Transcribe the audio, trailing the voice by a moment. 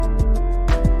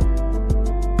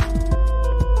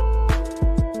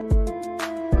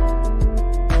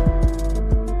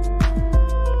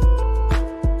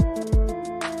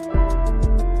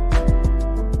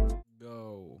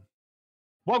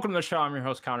Welcome to the show. I'm your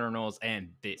host, Connor Knowles, and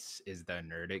this is the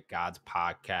Nerdic Gods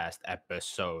Podcast,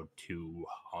 episode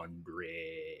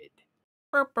 200.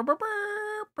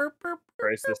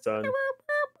 Praise the sun.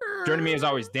 Joining me as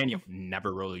always, Daniel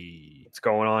Neverly. What's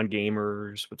going on,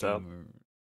 gamers? What's up?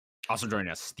 Also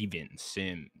joining us, Steven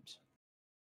Sims.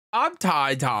 I'm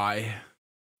Ty.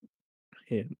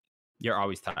 Yeah. You're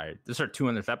always tired. This is our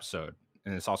 200th episode,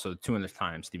 and it's also the 200th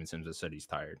time Steven Sims has said he's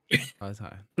tired.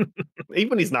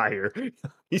 Even when he's not here,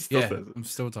 he still says it. I'm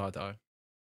still tired.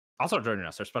 Also joining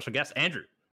us, our special guest, Andrew.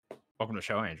 Welcome to the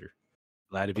show, Andrew.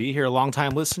 Glad to be here. Long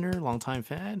time listener, long time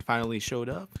fan. Finally showed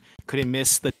up. Couldn't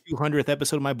miss the 200th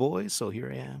episode of my boys, so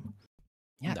here I am.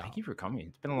 Yeah, thank you for coming.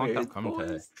 It's been a long time coming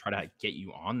to try to get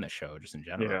you on the show, just in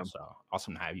general. Yeah. So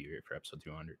awesome to have you here for episode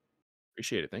 200.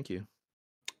 Appreciate it. Thank you.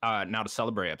 Now to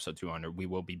celebrate episode 200, we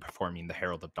will be performing the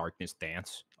Herald of Darkness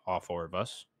dance. All four of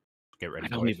us. Get ready.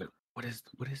 What is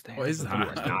that? What is that? You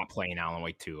are not playing Alan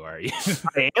Wake 2, are you?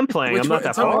 I am playing. I'm not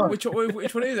that far. Which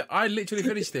one is it? I literally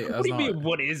finished it. What do you mean?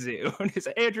 What is it?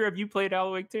 Andrew, have you played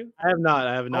Alan Wake 2? I have not.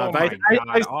 Oh my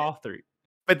God, all three.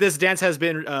 But this dance has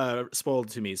been spoiled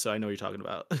to me, so I know what you're talking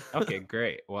about. Okay,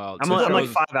 great. Well, I'm like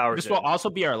 5 hours. This will also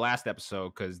be our last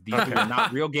episode because these are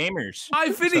not real gamers.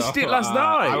 I finished it last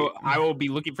night. I will be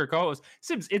looking for co-hosts.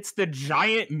 Sims, it's the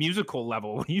giant musical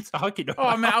level. What are you talking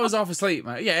about? Oh man, I was half asleep,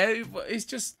 man. Yeah, it's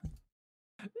just.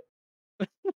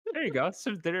 There you go.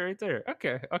 Sims did it right there.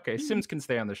 Okay. Sims can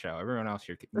stay on the show. Everyone else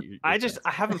here. I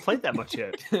haven't played that much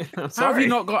yet. Have you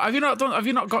not got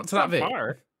to that bit?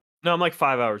 Far. No, I'm like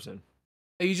 5 hours in.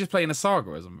 Are you just playing a saga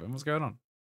or something? What's going on?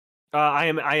 I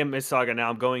am in Saga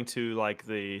now. I'm going to like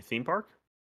the theme park.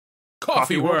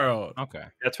 Coffee World. Okay.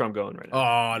 That's where I'm going right now. Oh,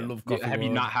 I love Coffee World. Have you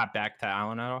not hopped back to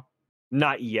Alan at all?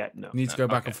 Not yet, no. You need to go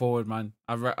back and forward, man.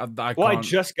 I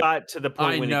just got to the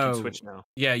point when you can switch now.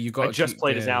 Yeah, you got. I just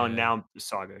played as Alan. Now I'm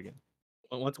Saga again.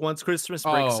 Once Christmas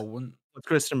breaks, once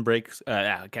Christmas breaks,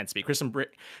 I can't speak.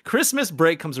 Christmas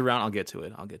break comes around, I'll get to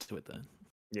it. then.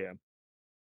 Yeah.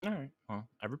 All right. Well,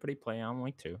 everybody play Alan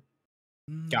Wake 2.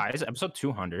 Guys, episode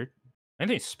 200.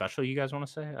 Anything special you guys want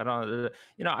to say?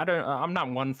 I'm not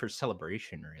one for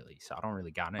celebration really, so I don't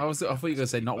really got it. I thought you were gonna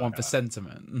say not one for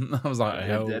sentiment. I was like,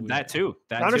 that too.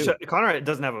 Connor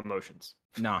doesn't have emotions.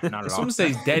 No, not at all. Someone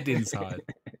says he's dead inside.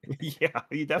 Yeah,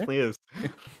 he definitely is.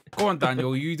 Go on,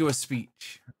 Daniel. You do a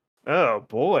speech. Oh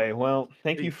boy. Well,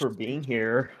 thank you for being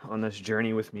here on this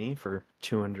journey with me for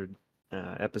 200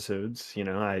 episodes. You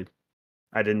know,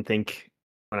 I didn't think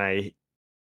when I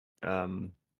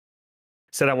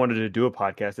said I wanted to do a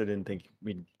podcast, I didn't think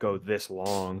we'd go this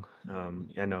long.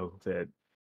 I know that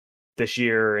this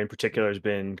year in particular has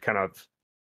been kind of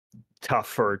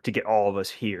tough to get all of us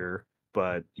here,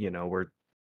 but you know, we're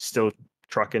still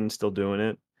trucking, still doing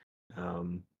it.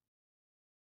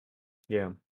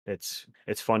 Yeah, it's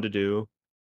fun to do.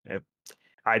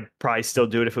 I'd probably still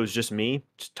do it if it was just me,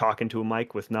 just talking to a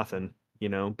mic with nothing, you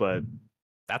know, but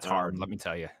that's hard, let me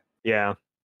tell you. Yeah.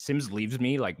 Sims leaves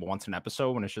me like once an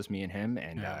episode when it's just me and him,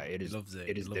 and it is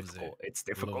difficult. It's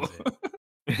difficult.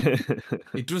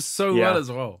 It does so well as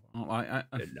well. No, I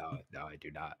do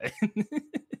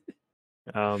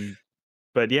not.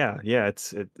 But yeah,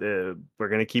 we're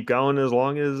gonna keep going as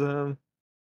long as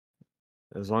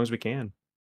we can.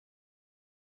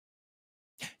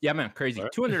 Yeah, man, crazy.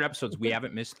 200 episodes. We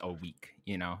haven't missed a week,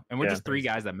 you know, and we're just three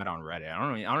guys that met on Reddit. I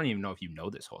don't even know if you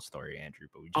know this whole story, Andrew.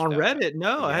 But we just, on Reddit,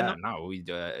 no, I hadn't. No, we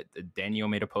Daniel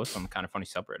made a post on the Kind of Funny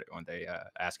subreddit one day,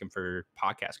 asking for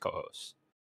podcast co-hosts.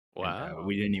 Wow, and,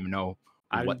 we didn't even know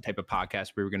what type of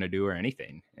podcast we were gonna do or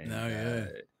anything. And, I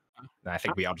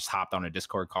think we all just hopped on a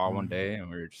Discord call one day,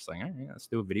 and we were just like, all right, let's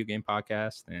do a video game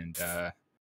podcast, and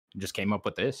just came up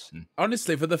with this. And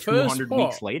honestly, for the first 200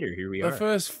 weeks later, here we are. The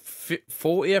first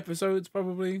 40 episodes,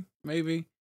 probably, maybe.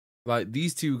 Like,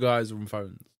 these two guys are on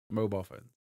phones, mobile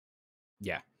phones.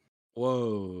 Yeah.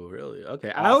 Whoa, really?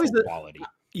 Okay. I always quality.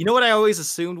 You know what I always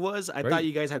assumed was I thought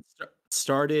you guys had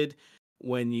started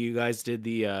when you guys did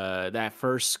the that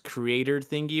first creator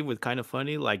thingy with Kind of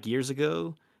Funny like years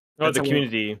ago. Oh, the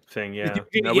community thing, yeah.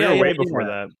 No, we were way before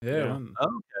that. Yeah.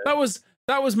 Okay.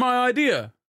 That was my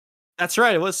idea. That's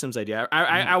right. It was Sim's idea.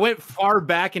 I went far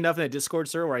back enough in that Discord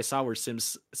server where I saw where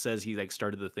Sims says he like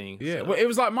started the thing. Yeah, so. Well, it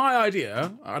was like my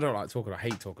idea. I don't like talking. I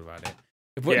hate talking about it.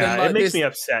 But yeah, it makes me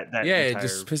upset. It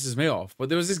just pisses me off. But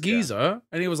there was this geezer,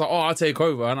 and he was like, "Oh, I'll take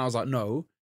over," and I was like, "No."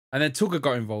 And then Tucker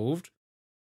got involved.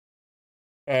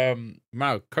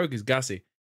 Wow, Coke is gassy,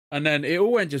 and then it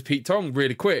all went just Pete Tong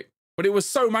really quick. But it was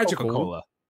so magical. Coca-Cola.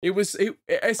 It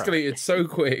escalated so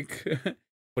quick,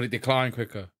 but it declined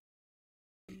quicker.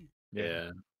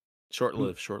 Yeah. Short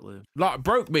lived. Like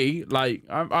broke me. Like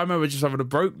I remember just having a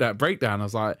breakdown. I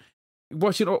was like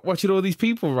watching all these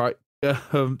people write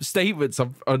statements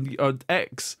on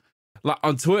X, like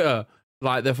on Twitter,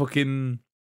 like they're fucking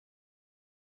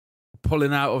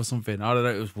pulling out of something. I don't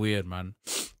know. It was weird, man.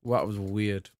 That was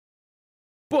weird.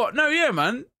 But no, yeah,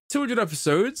 man. 200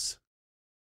 episodes.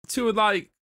 Two of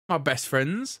like my best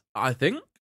friends, I think.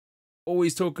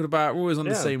 Always talking about, we're always on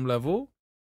the same level.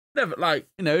 Never, like,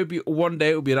 you know, one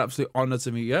day it would be an absolute honor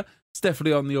to meet you. It's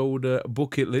definitely on the old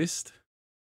bucket list.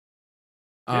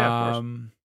 Yeah, of course.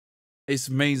 It's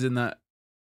amazing that,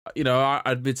 you know,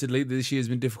 admittedly, this year has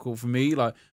been difficult for me.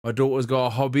 Like, my daughter's got a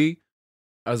hobby.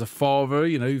 As a father,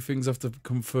 you know, things have to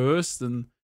come first.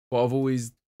 But I've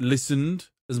always listened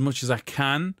as much as I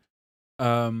can,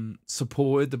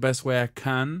 supported the best way I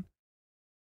can.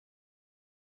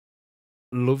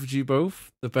 Loved you both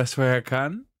the best way I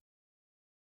can.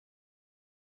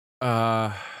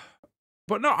 But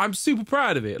no, I'm super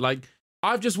proud of it. Like,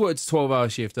 I've just worked a 12-hour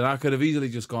shift and I could have easily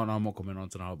just gone, I'm not coming on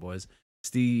tonight, boys.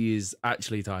 Steve is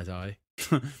actually tie-tie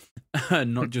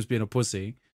and not just being a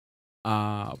pussy.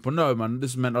 But no, man,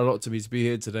 this meant a lot to me to be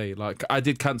here today. Like, I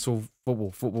did cancel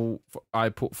football. I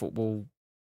put football,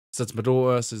 said to my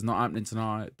daughter, says not happening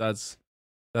tonight. Dad's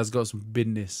got some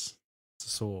business to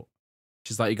sort.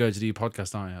 She's like, you go to do your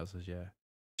podcast, aren't you? I says, yeah.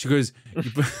 She goes,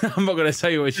 I'm not going to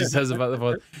say what she says about the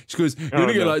podcast. She goes, you're going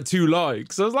to get like 2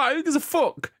 likes. I was like, who gives a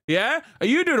fuck? Yeah? Are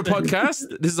you doing a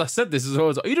podcast? I said this as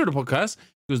well. Are you doing a podcast?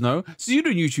 She goes, no. So you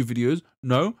doing YouTube videos?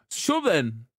 No. Sure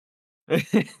then.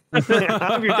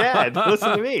 I'm your dad.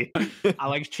 Listen to me. I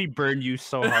like she burned you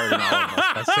so hard in all of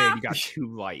us by saying you got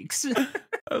 2 likes. I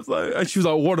was like, and she was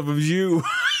like, one of them's you.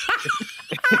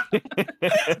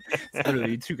 It's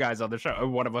literally 2 guys on the show.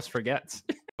 One of us forgets.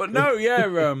 But no,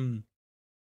 yeah.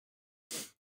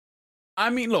 I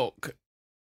mean, look,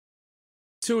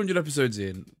 200 episodes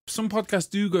in. Some podcasts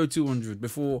do go 200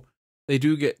 before they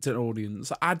do get to an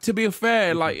audience. To be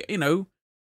fair, like, you know,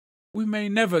 we may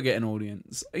never get an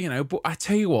audience, you know, but I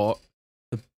tell you what,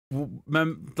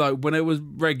 like when it was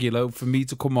regular for me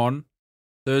to come on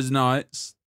Thursday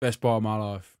nights, best part of my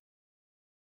life.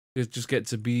 Just get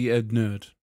to be a nerd,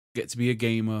 get to be a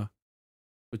gamer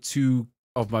with 2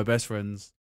 of my best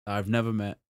friends that I've never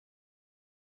met.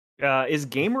 Is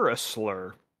gamer a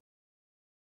slur?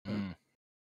 I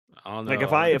don't know. Like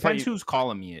if who's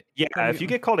calling me it. Yeah, if you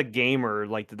get called a gamer,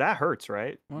 like that hurts,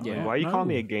 right? Well, yeah. Like, why are you calling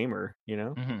me a gamer? You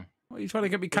know. Mm-hmm. What are you trying to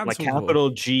get me cancelled? Like capital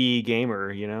G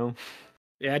gamer, you know.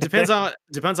 Yeah, it depends on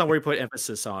where you put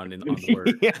emphasis on the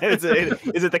word. Yeah, is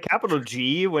it the capital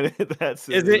G when that's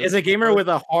is it gamer with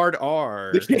a hard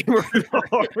R? The gamer with a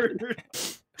hard.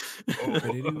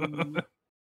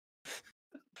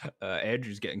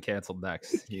 Andrew's getting canceled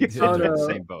next. He's in the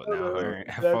same boat now. All right,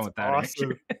 have fun with that.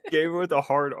 Awesome. Gamer with a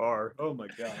hard R. Oh my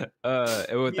god.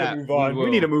 With that,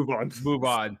 we need to move on. Move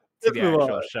on to the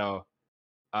actual show.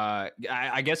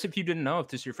 I guess if you didn't know, if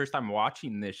this is your first time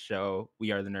watching this show, we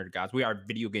are the Nerdic Gods. We are a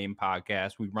video game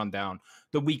podcast. We run down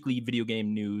the weekly video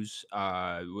game news.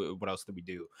 What else do we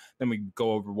do? Then we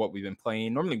go over what we've been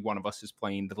playing. Normally one of us is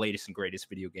playing the latest and greatest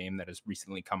video game that has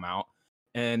recently come out.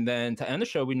 And then to end the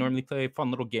show, we normally play a fun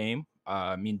little game.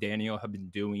 Me and Daniel have been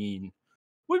doing...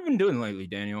 What have we been doing lately,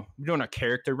 Daniel? We're doing our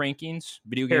character rankings,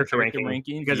 video game character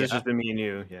rankings. Because it's just been me and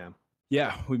you, yeah.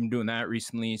 Yeah, we've been doing that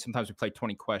recently. Sometimes we play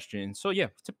 20 questions. So yeah,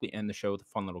 typically end the show with a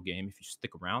fun little game if you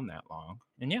stick around that long.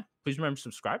 And yeah, please remember to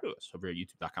subscribe to us over at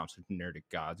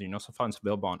youtube.com/nerdicgods. You know, some fun's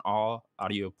available on all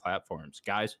audio platforms.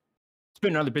 Guys, it's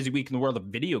been another busy week in the world of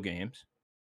video games.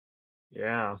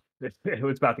 Yeah, it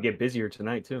was about to get busier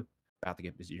tonight too. About to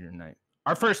get busier tonight.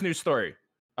 Our first news story,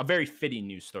 a very fitting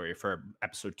news story for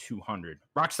episode 200.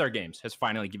 Rockstar Games has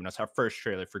finally given us our first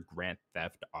trailer for Grand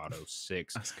Theft Auto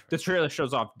 6. The trailer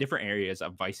shows off different areas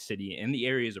of Vice City and the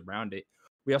areas around it.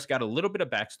 We also got a little bit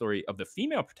of backstory of the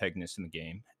female protagonist in the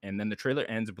game. And then the trailer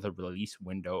ends with a release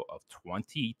window of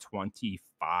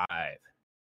 2025.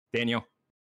 Daniel,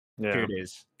 here it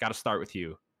is. Got to start with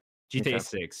you. GTA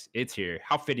 6, it's here.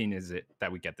 How fitting is it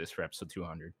that we get this for episode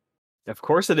 200? Of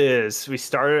course it is. We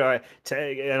started, I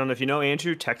don't know if you know,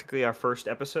 Andrew, technically our first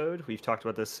episode, we've talked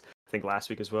about this, I think,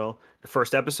 last week as well. The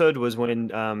first episode was when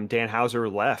Dan Houser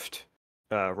left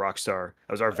Rockstar.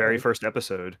 That was our very first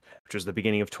episode, which was the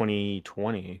beginning of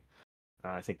 2020,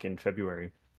 I think in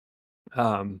February.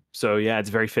 So yeah,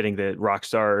 it's very fitting that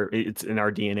Rockstar, it's in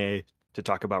our DNA to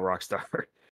talk about Rockstar.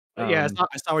 Yeah,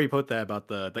 I saw where you put that about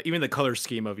the even the color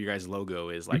scheme of your guys' logo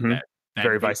is like that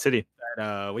very Vice City.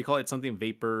 We call it something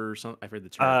vapor or something. I've heard the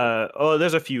term.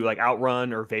 There's a few like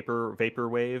Outrun or Vapor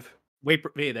Wave.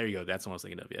 There you go. That's what I was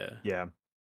thinking of. Yeah. Yeah.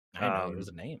 I didn't know there was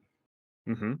a name.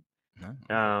 Mm-hmm.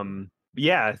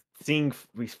 Yeah,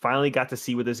 we finally got to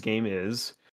see what this game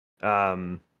is.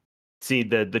 See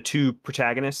the two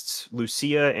protagonists,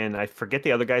 Lucia and I forget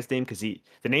the other guy's name because the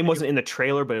name wasn't in the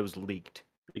trailer, but it was leaked.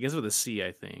 It begins with a C,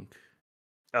 I think.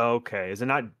 Okay, is it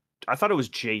not? I thought it was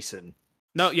Jason.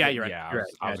 No, yeah, you're right. Yeah, You're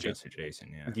I was gonna say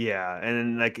Jason. Yeah. Yeah,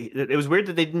 and like it was weird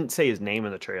that they didn't say his name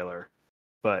in the trailer,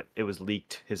 but it was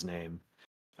leaked his name.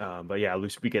 But yeah,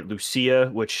 we get Lucia,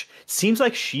 which seems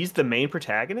like she's the main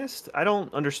protagonist. I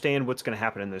don't understand what's going to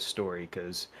happen in this story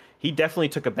because he definitely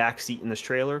took a back seat in this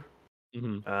trailer,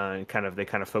 and they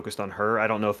kind of focused on her. I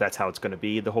don't know if that's how it's going to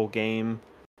be the whole game,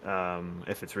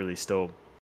 if it's really still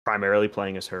primarily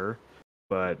playing as her.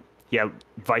 But yeah,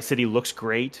 Vice City looks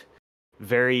great,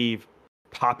 very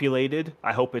populated.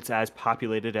 I hope it's as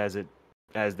populated as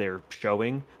they're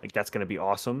showing. Like that's going to be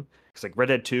awesome. Because like Red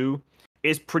Dead 2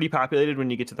 is pretty populated when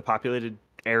you get to the populated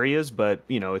areas, but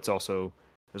it's also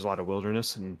there's a lot of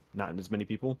wilderness and not as many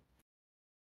people.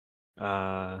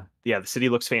 Yeah, the city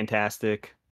looks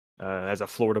fantastic. As a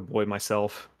Florida boy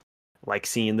myself, like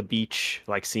seeing the beach,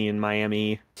 like seeing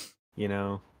Miami.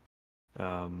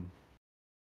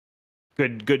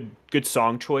 Good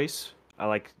song choice. I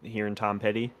like hearing Tom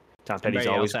Petty. Tom Petty's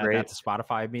always great. That to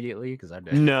Spotify immediately because I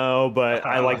did. No, but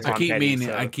I like Tom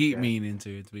Petty. I keep meaning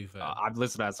to be fair. I've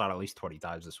listened to that song at least 20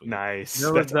 times this week. Nice.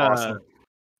 That's awesome.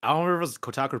 I don't remember if it was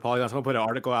Kotaku or Polygon. Someone put an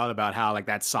article out about how like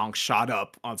that song shot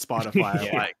up on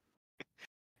Spotify.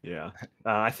 Yeah.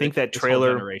 I think that trailer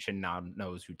this whole generation now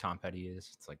knows who Tom Petty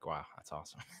is. It's like, wow, that's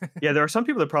awesome. Yeah, there are some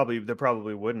people that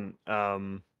probably wouldn't.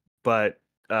 But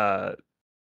what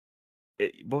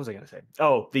was I gonna say?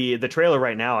 Oh, the trailer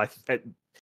right now.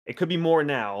 It could be more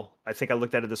now. I think I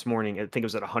looked at it this morning. I think it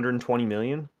was at 120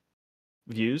 million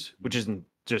views, which isn't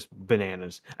just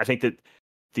bananas. I think that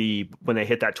when they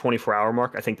hit that 24-hour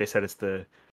mark, I think they said it's the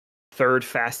third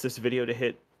fastest video to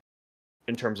hit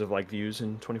in terms of like views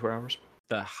in 24 hours.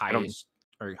 The highest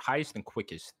and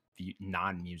quickest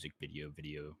non-music video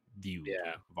view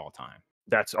of all time.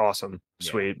 That's awesome.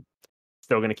 Sweet. Yeah.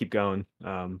 Still going to keep going.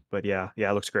 But yeah,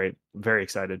 it looks great. Very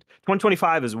excited.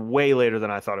 2025 is way later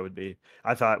than I thought it would be.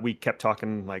 I thought we kept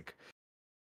talking like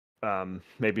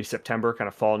maybe September, kind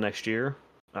of fall next year.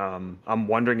 I'm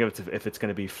wondering if it's going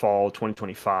to be fall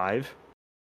 2025,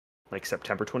 like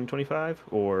September 2025,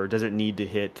 or does it need to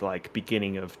hit like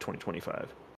beginning of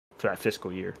 2025 for that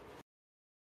fiscal year?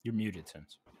 You're muted,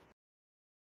 Sims.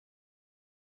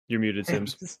 You're muted,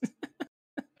 Sims.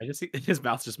 I just see his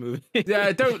mouth's just moving.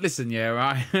 Yeah, don't listen. Yeah,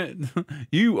 right.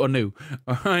 You are new.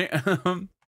 All right.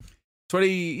 20.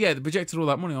 Yeah, they projected all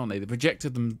that money, aren't they? They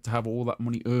projected them to have all that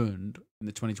money earned in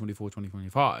the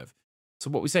 2024-2025. So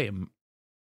what we saying?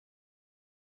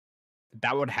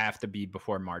 That would have to be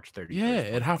before March 31st. Yeah,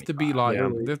 it'd have to be like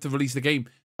they have to release the game.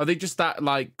 Are they just that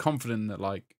like confident that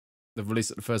like they've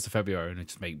released it the 1st of February and it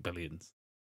just make billions?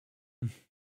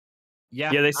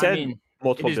 Yeah, they said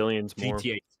multiple billions more.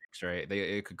 GTA 6, right?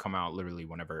 It could come out literally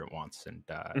whenever it wants, and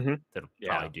it'll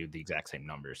probably do the exact same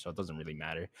numbers, so it doesn't really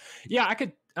matter. Yeah,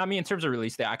 in terms of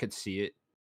release date, I could see it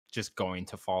just going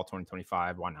to fall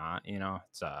 2025. Why not?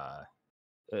 It's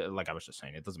like I was just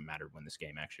saying, it doesn't matter when this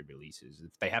game actually releases.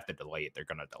 If they have to delay it, they're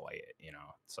gonna delay it.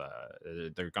 It's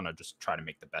they're gonna just try to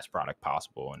make the best product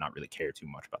possible and not really care too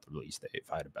much about the release date.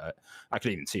 If I had to bet, I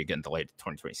could even see it getting delayed to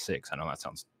 2026. I know that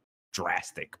sounds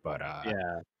drastic, but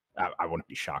I wouldn't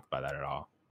be shocked by that at all.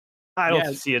 I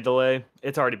don't see a delay.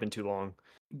 It's already been too long,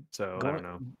 so I don't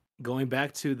know. Going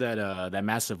back to that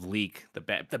massive leak,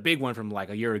 the big one from like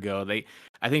a year ago,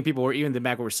 I think people were even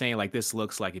were saying like this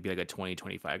looks like it'd be like a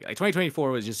 2025. Like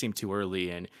 2024 just seemed too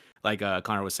early, and like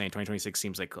Connor was saying, 2026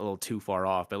 seems like a little too far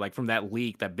off. But like from that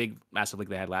leak, that big massive leak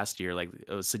they had last year, like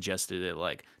it was suggested at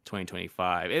like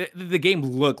 2025. The game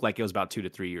looked like it was about 2 to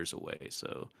 3 years away.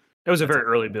 So it was a very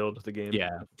early build of the game. Yeah.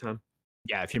 At the time.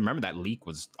 Yeah, if you remember, that leak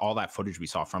was all that footage we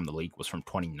saw from the leak was from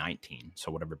 2019.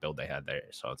 So whatever build they had there.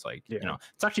 So it's like,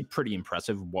 it's actually pretty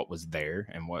impressive what was there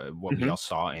and what we all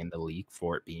saw in the leak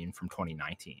for it being from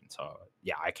 2019. So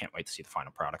yeah, I can't wait to see the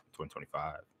final product in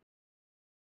 2025.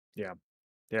 Yeah.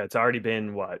 Yeah, it's already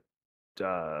been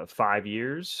 5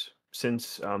 years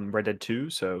since Red Dead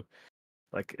 2. So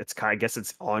like I guess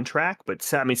it's on track, but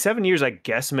 7 years I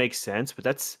guess makes sense, but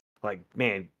that's like,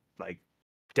 man, like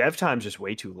dev time's just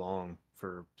way too long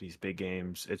for these big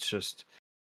games. It's just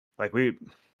like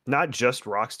not just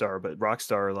Rockstar, but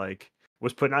Rockstar like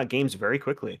was putting out games very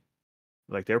quickly.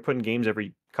 Like they were putting games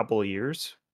every couple of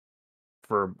years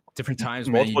for different times,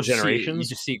 multiple generations. You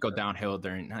just see it go downhill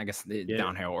during, I guess,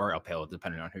 downhill or uphill,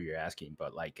 depending on who you're asking.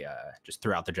 But like just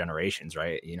throughout the generations,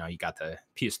 right? You got the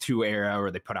PS2 era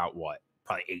where they put out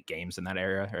probably 8 games in that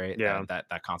era, right? Yeah.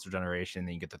 That console generation.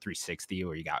 Then you get the 360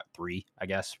 where you got 3, I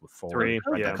guess, with 4, 3,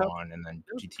 Red yeah. Dead 1, and then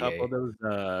GTA.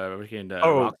 There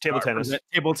was table tennis.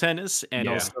 Table tennis, and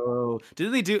Yeah. also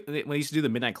did they do? They used to do the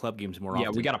Midnight Club games more often. Yeah,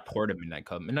 we got a port of Midnight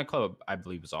Club. Midnight Club, I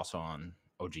believe, was also on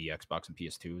OG Xbox and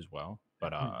PS2 as well.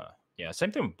 But yeah,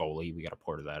 same thing with Bully. We got a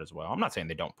port of that as well. I'm not saying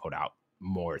they don't put out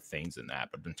more things than that,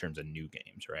 but in terms of new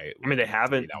games, right? I mean, they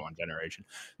haven't. That one generation.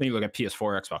 Then you look at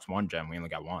PS4, Xbox One gen, we only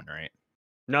got one, right?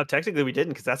 No, technically we didn't,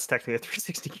 because that's technically a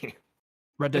 360 game.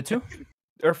 Red Dead 2?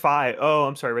 Or 5. Oh,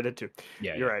 I'm sorry, Red Dead 2.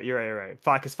 Yeah, you're right.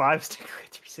 5, because 5 is technically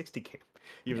a 360 game,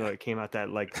 even though it came out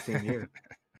that like the same year.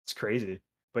 It's crazy.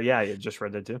 But yeah, just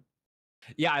Red Dead 2.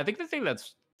 Yeah, I think the thing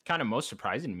that's kind of most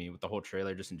surprising to me with the whole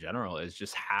trailer, just in general, is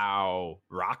just how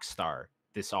Rockstar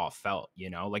this all felt. You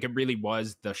know, like it really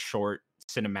was the short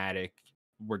cinematic.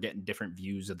 We're getting different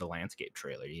views of the landscape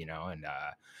trailer. You know, and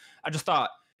I just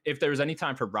thought if there was any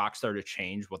time for Rockstar to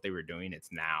change what they were doing, it's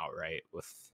now, right? With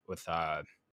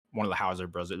one of the Hauser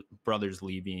brothers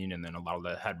leaving, and then a lot of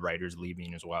the head writers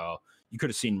leaving as well. You could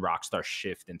have seen Rockstar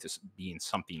shift into being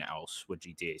something else with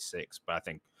GTA 6, but I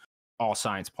think all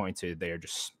signs point to they are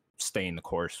just staying the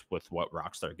course with what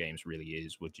Rockstar Games really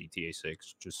is with GTA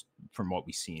 6, just from what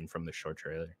we've seen from the short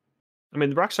trailer. I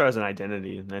mean, Rockstar has an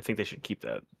identity, and I think they should keep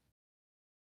that.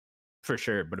 For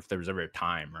sure, but if there was ever a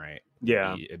time, right?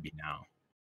 Yeah, it'd be now.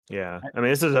 Yeah, I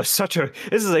mean, this is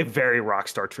a very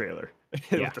Rockstar trailer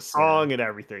with the song and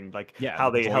everything, like how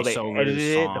they edited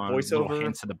it, the voiceover,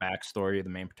 hints of the backstory of the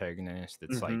main protagonist.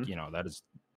 It's like, you know, that is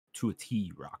to a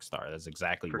T Rockstar. That's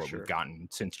exactly what we've gotten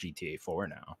since GTA 4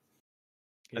 now.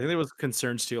 I think there was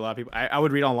concerns too. A lot of people, I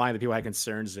would read online that people had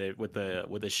concerns that with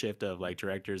the shift of like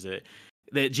directors that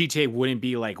GTA wouldn't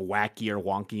be like wacky or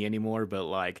wonky anymore. But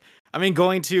like, I mean,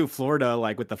 going to Florida,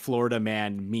 like with the Florida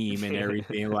man meme and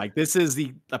everything, like this is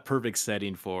the perfect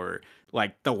setting for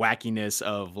like the wackiness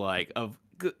of like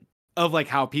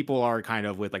how people are kind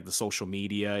of with like the social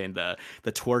media and the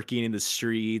twerking in the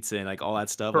streets and like all that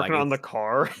stuff. Like on the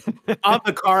car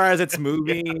as it's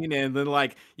moving, and then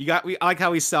like I like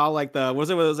how we saw like it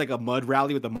was like a mud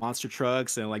rally with the monster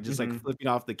trucks and like just like flipping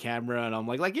off the camera, and I'm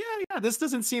like yeah, this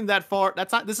doesn't seem that far.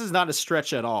 This is not a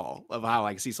stretch at all of how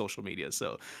I see social media.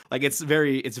 So like it's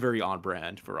very on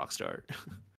brand for Rockstar.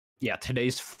 Yeah,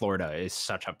 today's Florida is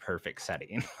such a perfect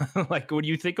setting. Like when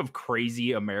you think of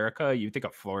crazy America, you think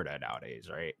of Florida nowadays,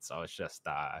 right? So it's just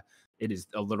it is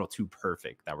a little too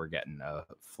perfect that we're getting a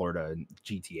Florida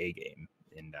GTA game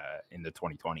in the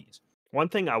 2020s. One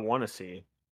thing I want to see,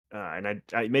 and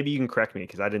I maybe you can correct me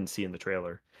because I didn't see in the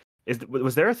trailer,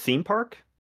 was there a theme park?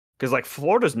 Because like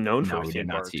Florida's known for we theme did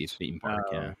not parks. see a theme park.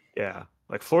 Yeah.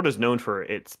 Like Florida's known for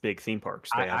its big theme parks.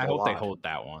 I hope they hold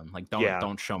that one. Like,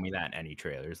 don't show me that in any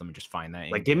trailers. Let me just find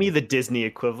that. Like, give me the Disney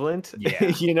equivalent. Yeah,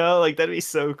 you know, like that'd be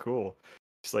so cool.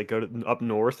 Just like go up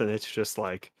north, and it's just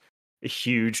like a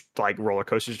huge like roller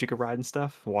coasters you could ride and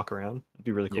stuff, walk around. It'd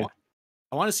be really cool. Yeah.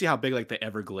 I want to see how big like the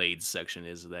Everglades section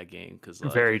is of that game, because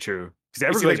like, very true. Because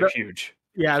Everglades are huge.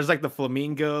 Yeah, there's like the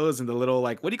flamingos and the little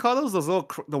like what do you call those? Those little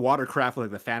the watercraft with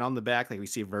like the fan on the back, like we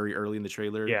see very early in the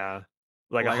trailer. Yeah.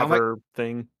 Like a hover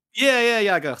thing. Yeah,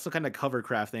 like some kind of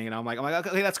hovercraft thing. And I'm like,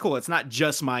 okay, that's cool. It's not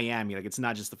just Miami. Like, it's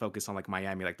not just the focus on like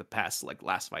Miami, like the past, like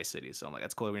last Vice City. So I'm like,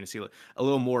 that's cool. We're gonna see a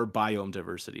little more biome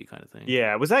diversity kind of thing.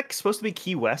 Yeah, was that supposed to be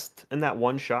Key West in that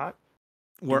one shot?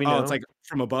 It's like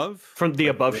from above, from the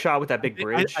above shot with that big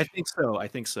bridge. I think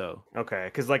so. Okay,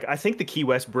 because like I think the Key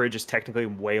West bridge is technically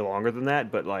way longer than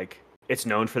that, but like it's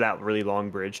known for that really long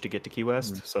bridge to get to Key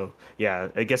West. So yeah,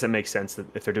 I guess it makes sense that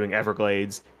if they're doing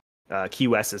Everglades. Key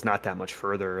West is not that much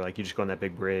further. Like you just go on that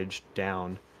big bridge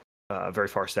down, very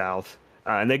far south,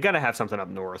 and they gotta have something up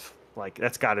north. Like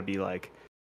that's got to be like,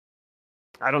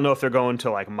 I don't know if they're going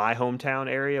to like my hometown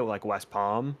area, like West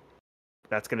Palm.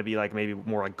 That's gonna be like maybe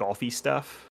more like golfy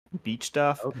stuff, beach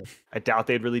stuff. Okay. I doubt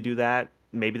they'd really do that.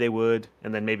 Maybe they would,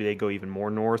 and then maybe they go even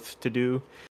more north to do,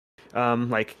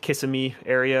 like Kissimmee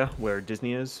area where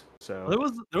Disney is. So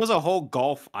there was a whole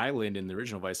golf island in the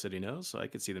original Vice City, so I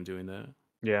could see them doing that.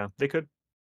 Yeah, they could.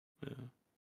 Yeah.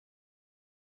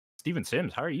 Steven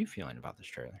Sims, how are you feeling about this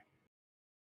trailer?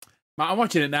 I'm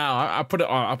watching it now. I put it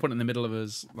on. I put it in the middle of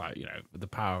us, like with the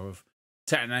power of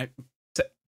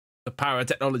the power of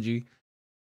technology.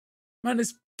 Man,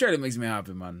 this trailer makes me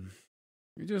happy, man.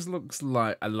 It just looks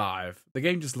like alive. The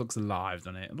game just looks alive,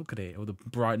 doesn't it? Look at it, all the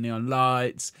bright neon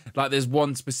lights. Like there's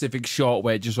one specific shot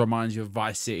where it just reminds you of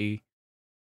Vice City.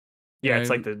 Yeah,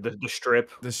 it's like the strip.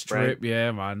 The strip, right?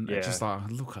 Yeah, man. Yeah. It's just like,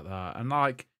 look at that. And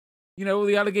like, all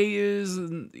the alligators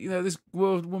and, this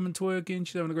world woman twerking,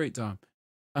 she's having a great time.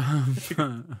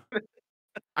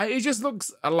 It just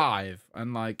looks alive,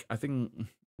 and like I think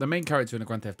the main character in a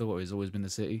Grand Theft Auto has always been the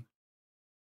city.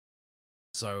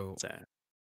 So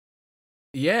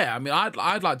yeah, I mean,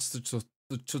 I'd like to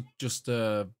just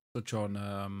touch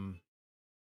on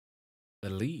the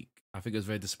leak. I think it was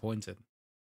very disappointing.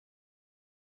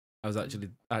 I was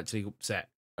actually upset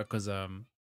because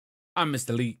I missed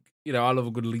the leak. You know, I love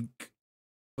a good leak,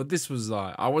 but this was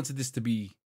like I wanted this to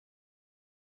be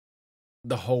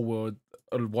the whole world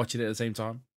watching it at the same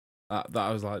time. That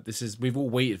I was like, we've all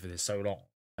waited for this so long,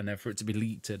 and then for it to be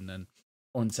leaked and then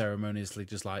unceremoniously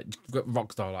just like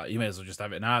Rockstar, like you may as well just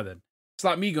have it now. Then it's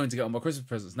like me going to get all my Christmas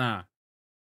presents now,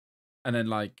 and then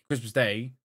like Christmas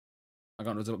Day, I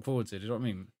got nothing to look forward to. Do you know what I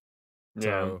mean? Yeah.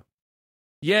 So,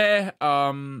 yeah.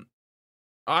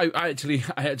 I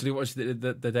actually watched it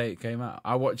the day it came out.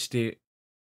 I watched it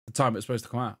the time it was supposed to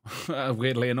come out.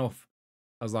 Weirdly enough,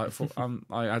 I was like,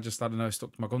 I just I don't know,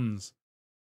 stuck to my guns.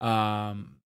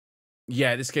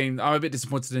 Yeah, this game, I'm a bit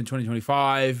disappointed in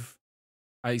 2025.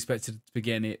 I expected to be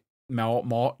getting it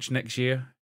March next year.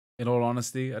 In all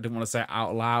honesty, I didn't want to say it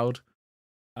out loud,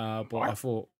 but I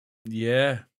thought,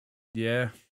 yeah.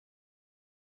 Because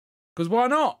why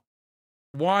not?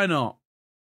 Why not?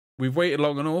 We've waited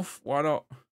long enough. Why not?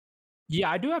 Yeah,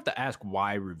 I do have to ask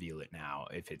why reveal it now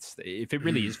if it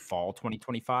really is fall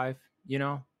 2025. You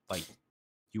know, like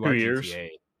you are GTA.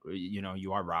 You know,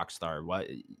 you are Rockstar. What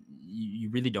you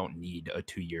really don't need a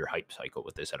 2-year hype cycle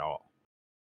with this at all.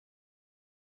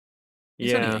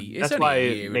 Yeah, that's why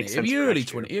it makes sense. It'll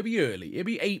be early. It'll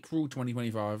be April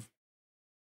 2025.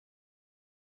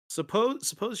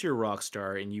 Suppose you're a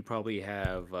Rockstar and you probably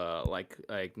have like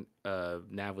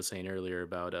Nav was saying earlier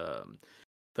about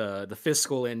the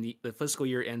fiscal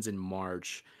year ends in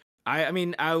March. I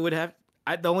mean I would have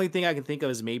the only thing I can think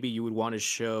of is maybe you would want to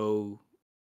show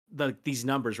these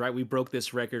numbers, right? We broke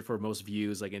this record for most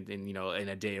views, like in you know in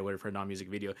a day or whatever for a non-music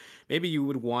video. Maybe you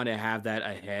would want to have that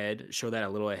ahead, show that a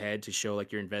little ahead to show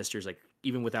like your investors, like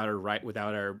even without our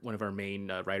one of our main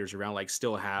writers around, like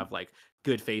still have like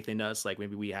good faith in us. Like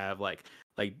maybe we have like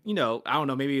you know I don't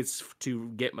know, maybe it's to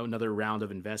get another round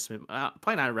of investment.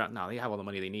 Probably not around. No, they have all the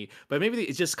money they need, but maybe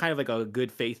it's just kind of like a good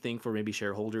faith thing for maybe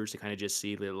shareholders to kind of just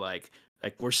see that like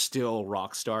we're still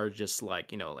Rockstar, just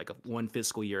like you know like one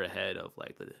fiscal year ahead of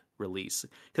like the release.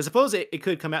 Because suppose it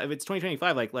could come out if it's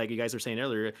 2025, like you guys were saying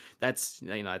earlier. That's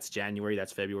you know that's January,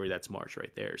 that's February, that's March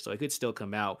right there. So it could still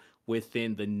come out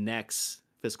within the next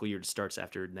fiscal year that starts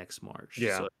after next March.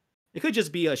 Yeah. So it could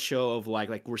just be a show of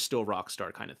like we're still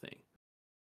Rockstar kind of thing.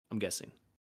 I'm guessing.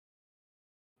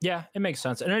 Yeah, it makes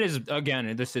sense. And it is,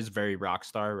 again, this is very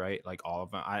Rockstar, right? Like all of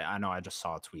them. I know I just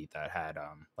saw a tweet that had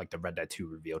like the Red Dead 2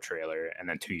 reveal trailer, and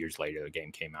then 2 years later the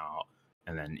game came out.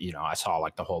 And then, you know, I saw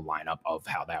like the whole lineup of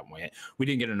how that went. We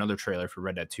didn't get another trailer for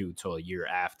Red Dead 2 until a year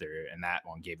after, and that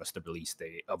one gave us the release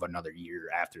date of another year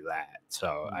after that.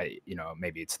 So you know,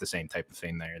 maybe it's the same type of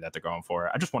thing there that they're going for.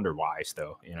 I just wonder why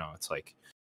still, you know, it's like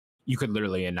you could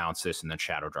literally announce this and then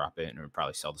shadow drop it and it would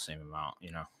probably sell the same amount,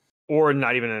 you know. Or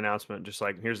not even an announcement, just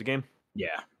like here's the game.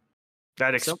 Yeah,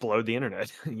 that'd explode the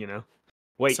internet. You know,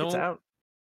 wait, it's out.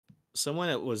 Someone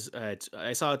that was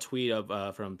I saw a tweet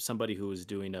of from somebody who was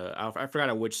doing I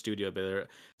forgot which studio, but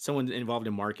someone involved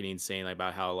in marketing saying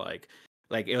about how like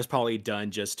it was probably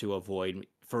done just to avoid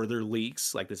further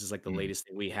leaks. Like this is like the latest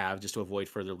thing we have just to avoid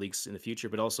further leaks in the future,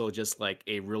 but also just like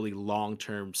a really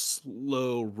long-term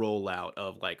slow rollout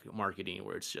of like marketing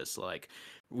where it's just like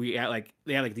they have like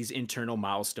these internal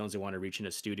milestones they want to reach in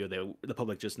a studio that the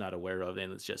public just not aware of,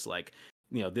 and it's just like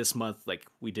you know this month like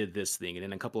we did this thing, and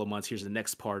in a couple of months here's the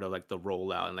next part of like the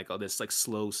rollout, and like all this like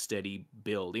slow steady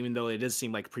build, even though it does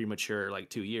seem like premature like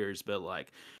 2 years, but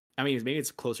like I mean maybe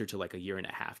it's closer to like a year and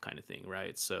a half kind of thing,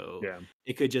 right? So yeah,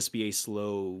 it could just be a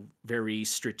slow, very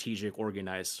strategic,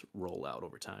 organized rollout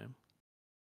over time.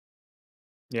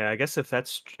 Yeah, I guess if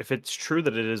it's true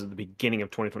that it is at the beginning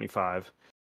of 2025,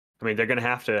 I mean they're gonna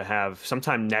have to have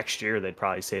sometime next year. They'd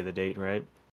probably say the date, right?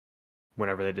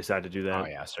 Whenever they decide to do that. Oh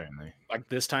yeah, certainly. Like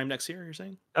this time next year, you're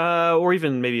saying? Or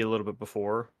even maybe a little bit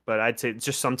before, but I'd say it's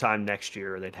just sometime next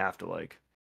year they'd have to like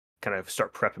kind of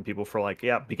start prepping people for like,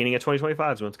 yeah, beginning of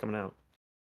 2025 is when it's coming out.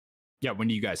 Yeah, when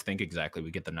do you guys think exactly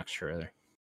we get the next trailer?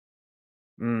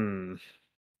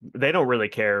 They don't really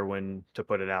care when to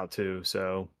put it out too,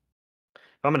 so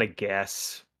if I'm gonna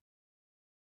guess,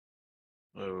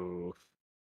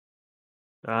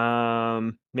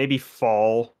 maybe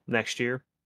fall next year.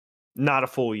 Not a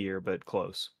full year, but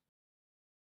close.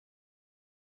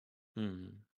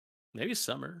 Maybe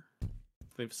summer.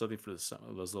 Maybe something for the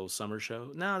summer, those little summer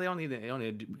shows. No, they don't need. They don't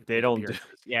need. To do, they don't. Do,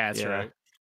 yeah, that's right.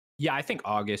 Yeah, I think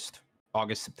August,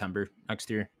 September next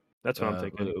year. That's what I'm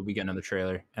thinking. We get another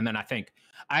trailer, and then I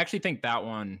actually think that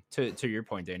one, to your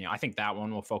point, Daniel, I think that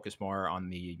one will focus more on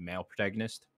the male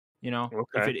protagonist.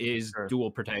 If it is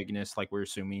dual protagonist, like we're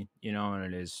assuming,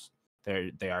 and it is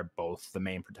they are both the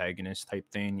main protagonist type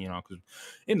thing, because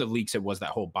in the leaks it was that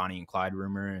whole Bonnie and Clyde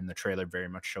rumor, and the trailer very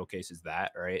much showcases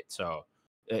that, right? So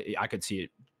I could see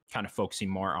it kind of focusing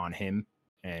more on him,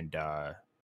 and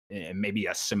maybe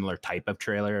a similar type of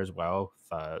trailer as well.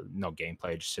 No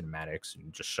gameplay, just cinematics,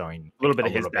 and just showing a little bit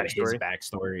of his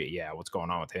backstory. Yeah, what's going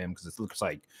on with him, because it looks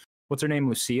like, what's her name,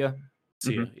 Lucia?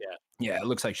 Mm-hmm. Yeah, it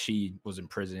looks like she was in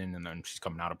prison and then she's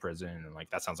coming out of prison, and like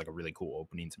that sounds like a really cool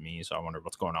opening to me. So I wonder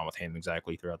what's going on with him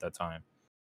exactly throughout that time.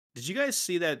 Did you guys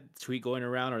see that tweet going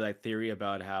around, or that theory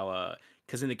about how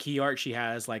because in the key art she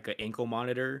has like an ankle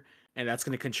monitor, and that's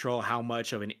going to control how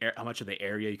much of the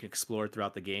area you can explore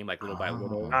throughout the game, like little by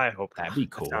little? I hope that'd be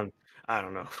cool. I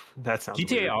don't know. That sounds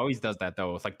GTA weird. always does that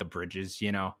though, with like the bridges,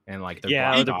 and like the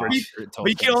bridge. But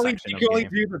you can only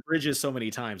do the bridges so many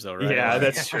times, though, right? Yeah,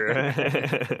 that's true.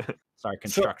 Sorry,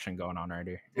 construction going on right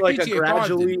here. Like a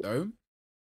gradually.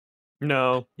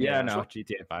 No. Yeah, no.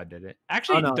 GTA 5 did it.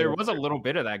 Actually, there was a little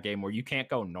bit of that game where you can't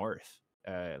go north,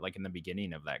 like in the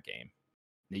beginning of that game.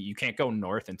 You can't go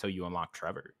north until you unlock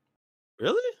Trevor.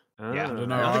 Really? Yeah. I don't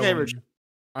know.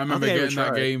 I remember getting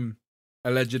that game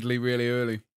allegedly really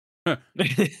early.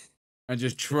 And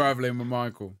just traveling with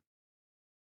Michael.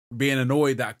 Being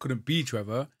annoyed that I couldn't be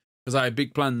Trevor, because I had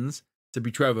big plans to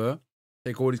be Trevor,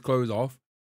 take all his clothes off,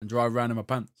 and drive around in my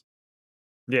pants.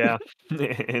 Yeah,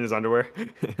 in his underwear.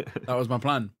 That was my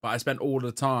plan. But I spent all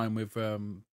the time with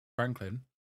Franklin,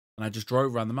 and I just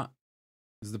drove around the map.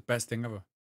 It was the best thing ever.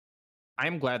 I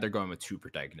am glad they're going with 2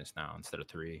 protagonists now instead of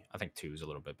 3. I think 2 is a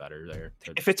little bit better there.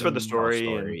 If it's for the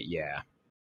story. Yeah.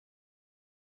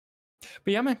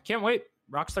 But yeah, man, can't wait.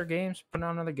 Rockstar Games putting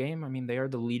out another game. I mean, they are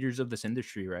the leaders of this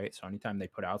industry, right? So anytime they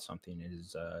put out something, it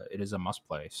is a must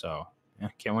play. So yeah,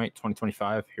 can't wait.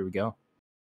 2025, here we go.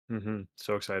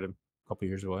 So excited. A couple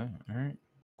years away. All right,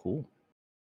 cool.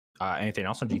 Anything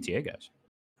else on GTA, guys?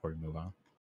 Before we move on.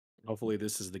 Hopefully,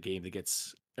 this is the game that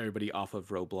gets everybody off of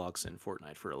Roblox and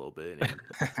Fortnite for a little bit.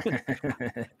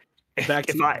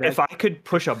 If I could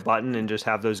push a button and just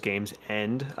have those games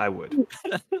end, I would.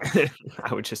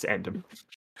 I would just end them.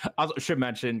 I should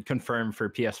mention, confirmed for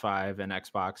PS5 and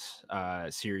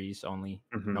Xbox Series only.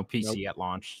 No PC at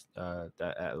launch.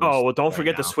 Don't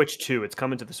forget the Switch 2. It's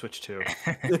coming to the Switch 2.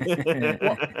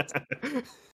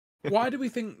 Why do we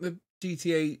think the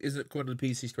GTA isn't going to the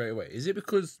PC straight away? Is it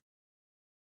because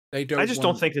they don't? I just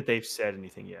don't think that they've said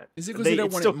anything yet. Is it because they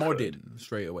don't want it modded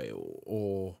straight away,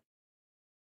 or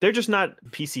they're just not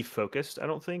PC focused? I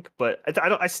don't think, but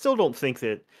I still don't think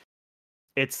that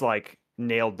it's like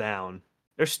nailed down.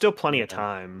 There's still plenty of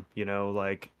time,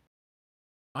 like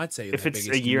I'd say if it's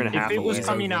a year and a half. If it was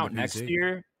coming out next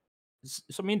year,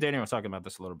 so me and Daniel were talking about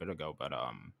this a little bit ago, but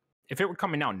if it were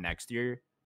coming out next year,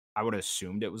 I would have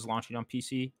assumed it was launching on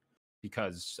PC,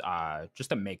 because just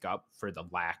to make up for the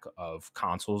lack of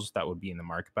consoles that would be in the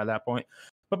market by that point.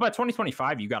 But by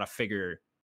 2025, you got to figure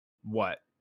what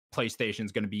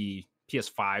PlayStation's going to be.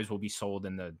 PS5s will be sold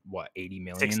in the 80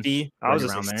 million, 60. I was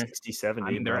around there 60, 70.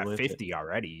 I mean, they're at 50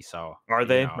 already. So are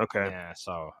they? Okay. Yeah.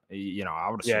 So I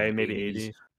would assume maybe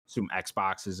 80. Assume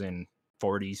Xbox is in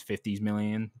 40s, 50s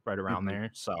million, right around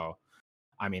there. So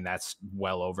I mean, that's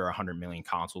well over 100 million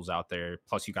consoles out there.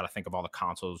 Plus, you got to think of all the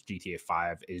consoles GTA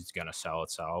 5 is going to sell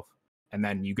itself, and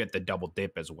then you get the double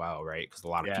dip as well, right? Because a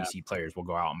lot of PC players will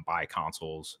go out and buy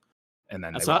consoles, and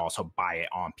then they will also buy it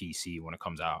on PC when it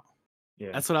comes out. Yeah,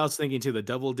 that's what I was thinking too. The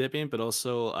double dipping, but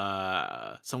also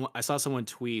I saw someone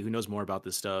tweet who knows more about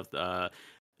this stuff.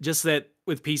 Just that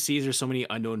with PCs, there's so many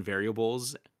unknown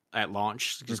variables at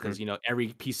launch, just because every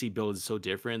PC build is so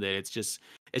different that it's just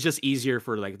easier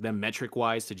for like them metric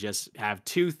wise to just have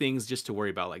 2 things just to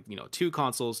worry about, like 2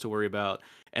 consoles to worry about,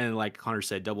 and like Hunter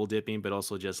said, double dipping, but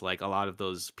also just like a lot of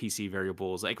those PC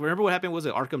variables. Like remember what happened? Was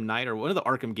it Arkham Knight or one of the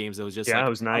Arkham games that was just it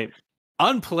was Knight.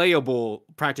 Unplayable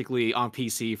practically on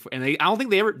PC, and I don't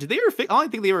think they ever fix. I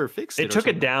don't think they ever fixed it. They took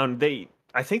it down.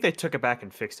 I think they took it back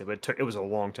and fixed it, but it was a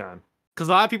long time. Because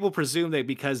a lot of people presume that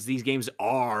because these games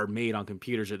are made on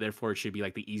computers, that therefore it should be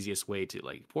like the easiest way to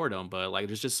like port them. But like,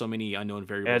 there's just so many unknown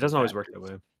variables. Yeah, it doesn't always work that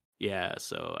way. Yeah,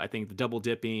 so I think the double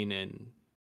dipping and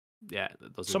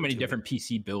those so many different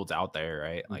PC builds out there,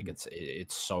 right? Like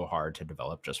it's so hard to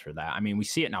develop just for that. I mean, we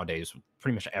see it nowadays with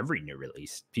pretty much every new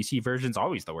release. PC version's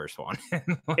always the worst one.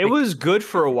 It was good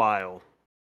for a while.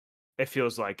 It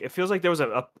feels like there was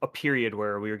a period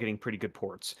where we were getting pretty good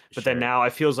ports, but then now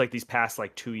it feels like these past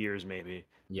like 2 years maybe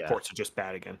ports are just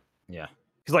bad again. Yeah,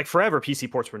 because like forever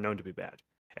PC ports were known to be bad,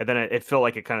 and then it felt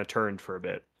like it kind of turned for a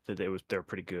bit. That they're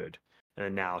pretty good, and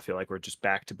then now I feel like we're just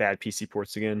back to bad PC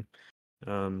ports again.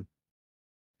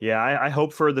 Yeah, I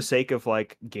hope for the sake of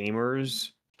like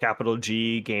gamers, capital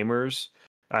G gamers,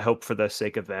 I hope for the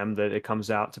sake of them that it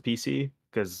comes out to PC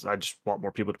because I just want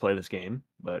more people to play this game.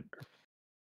 But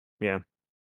yeah,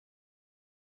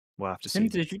 we'll have to see.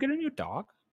 Did you get a new dog?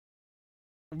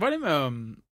 What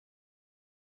him?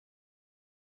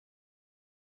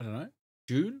 I don't know.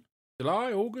 June,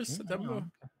 July, August, September.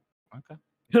 Okay.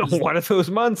 One of those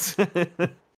months.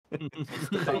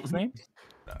 Dog's name?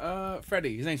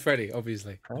 Freddie. His name's Freddie,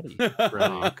 obviously. Freddie.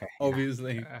 Okay.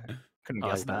 Obviously. Couldn't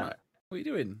guess that. What are you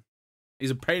doing?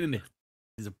 He's a pain in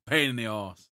the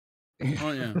ass.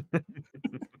 Oh yeah.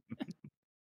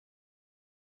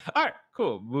 All right,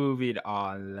 cool. Moving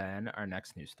on then. Our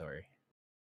next news story.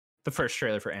 The first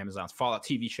trailer for Amazon's Fallout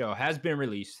TV show has been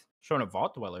released, showing a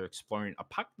vault dweller exploring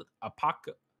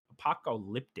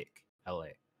apocalyptic LA.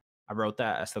 I wrote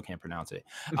that. I still can't pronounce it.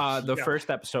 The first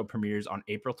episode premieres on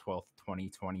April 12th,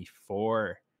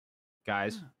 2024.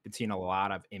 Guys, been seeing a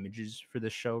lot of images for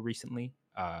this show recently.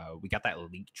 We got that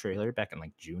leaked trailer back in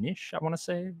like June-ish, I want to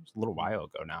say. It was a little while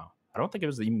ago now. I don't think it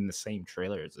was even the same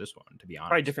trailer as this one, to be honest.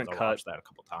 Probably different cut. I watched that a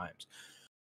couple times.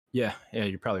 Yeah,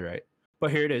 you're probably right.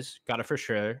 But here it is. Got a first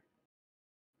trailer.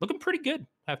 Looking pretty good,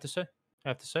 I have to say.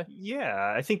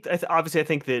 Yeah, I think obviously I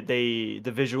think that the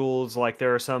visuals, like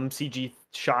there are some CG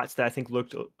shots that I think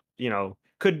looked,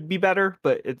 could be better,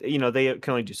 but they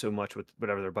can only do so much with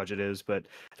whatever their budget is. But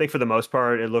I think for the most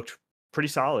part, it looked pretty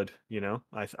solid.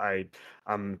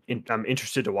 I'm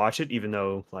interested to watch it, even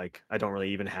though like I don't really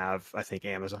even have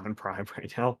Amazon Prime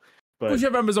right now. But you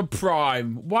have Amazon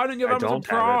Prime? Why don't you have Amazon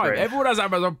Prime? Everyone has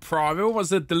Amazon Prime. Everyone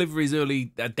wants the deliveries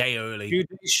early, a day early. 2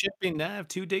 day shipping, Nav.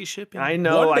 2 day shipping. I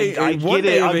know. I get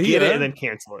it. I'll get it and then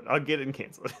cancel it. I'll get it and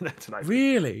cancel it. That's what I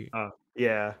really.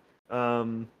 Yeah.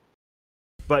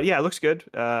 But yeah, it looks good.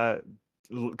 I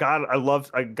gotta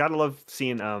love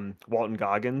seeing Walton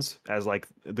Goggins as like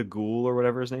the ghoul or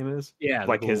whatever his name is. Yeah,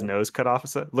 like his nose cut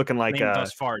off, looking like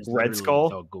Red Skull.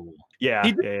 The ghoul. Yeah,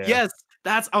 Yes.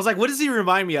 I was like, what does he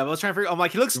remind me of? I was trying to figure. I'm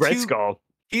like, he looks Red Skull.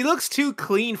 He looks too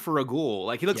clean for a ghoul.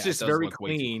 Like he looks just very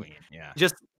clean. Yeah.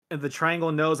 Just the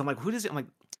triangle nose. I'm like, who does it? I'm like,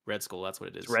 Red Skull. That's what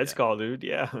it is. It's Red Skull, dude.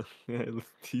 Yeah,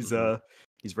 he's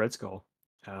Red Skull.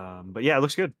 But yeah, it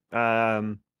looks good.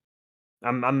 I'm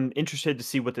interested to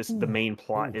see what the main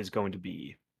plot is going to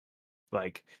be.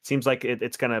 Like, seems like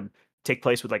it's gonna take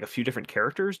place with like a few different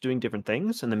characters doing different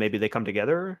things, and then maybe they come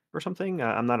together or something.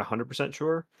 I'm not 100%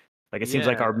 sure. Like, it seems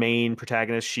like our main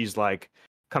protagonist, she's like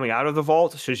coming out of the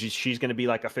vault, so she's going to be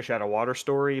like a fish out of water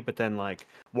story. But then like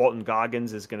Walton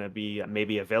Goggins is going to be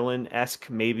maybe a villain-esque,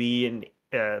 maybe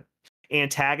an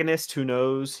antagonist. Who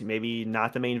knows? Maybe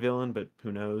not the main villain, but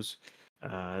who knows?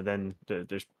 Then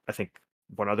there's I think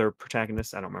one other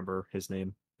protagonist. I don't remember his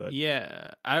name. But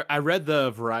yeah, I read the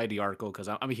Variety article because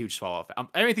I'm a huge Fallout fan.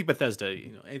 Anything Bethesda,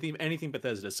 anything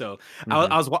Bethesda. So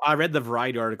I read the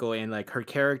Variety article, and like her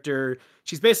character,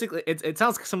 she's basically it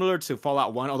sounds similar to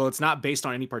Fallout 1, although it's not based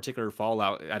on any particular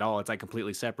Fallout at all. It's like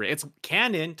completely separate. It's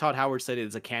canon. Todd Howard said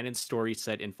it's a canon story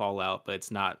set in Fallout, but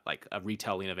it's not like a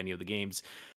retelling of any of the games.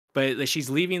 But she's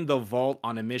leaving the vault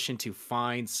on a mission to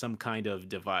find some kind of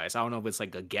device. I don't know if it's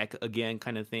like a Gek again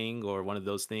kind of thing or one of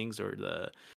those things, or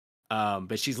the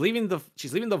but she's leaving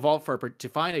the vault to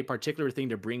find a particular thing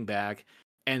to bring back.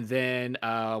 And then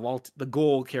Walt, the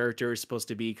Ghoul character, is supposed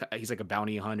to be, he's like a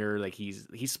bounty hunter. Like he's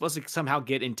supposed to somehow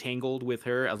get entangled with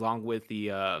her, along with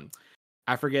the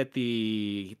I forget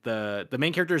the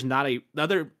main character is not the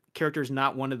other character is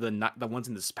not one of the ones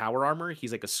in this power armor.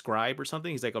 He's like a scribe or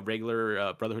something. He's like a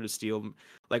regular Brotherhood of Steel,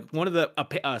 like one of the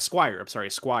squire. I'm sorry,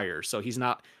 squire. So he's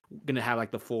not gonna have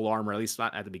like the full armor, at least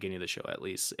not at the beginning of the show, at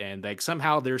least. And like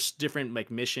somehow there's different like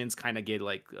missions kind of get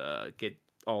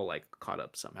all like caught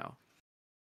up somehow.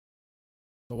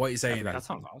 But what you're saying that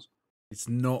sounds awesome. It's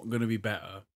not gonna be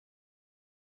better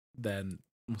than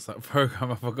what's that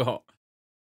program I forgot.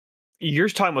 You're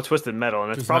talking about Twisted Metal,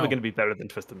 and it's probably going to be better than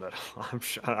Twisted Metal.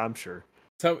 I'm sure.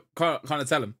 So kind of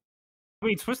tell him. I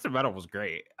mean, Twisted Metal was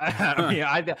great. I mean,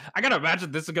 I gotta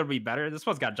imagine this is gonna be better. This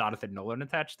one's got Jonathan Nolan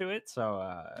attached to it, so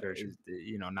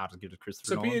not as good as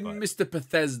Christopher Nolan. So being Mr.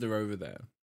 Bethesda over there,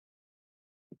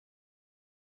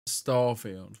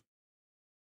 Starfield.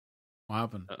 What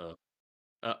happened? Uh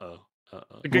oh.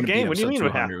 A good game. What do you mean?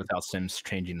 What happened? Without Sims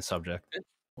changing the subject.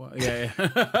 Well, yeah.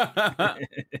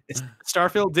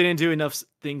 Starfield didn't do enough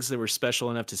things that were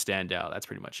special enough to stand out. That's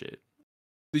pretty much it.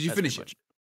 Did you finish it?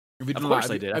 Of course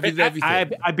I did. I beat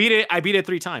it. I beat it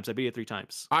 3 times.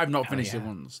 I've not finished it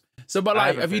once. So, but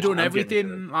like, have you done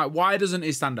everything? Like, why doesn't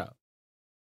it stand out?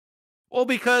 Well,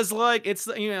 because like it's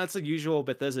it's a usual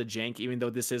Bethesda jank, even though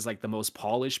this is like the most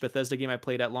polished Bethesda game I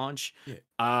played at launch.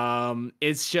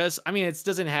 It's just it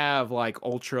doesn't have like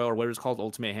Ultra or what it's called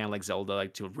Ultimate Hand like Zelda,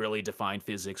 like to really define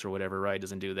physics or whatever, right? It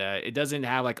doesn't do that. It doesn't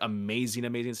have like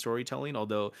amazing storytelling,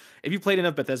 although if you played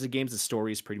enough Bethesda games, the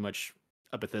story is pretty much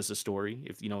a Bethesda story,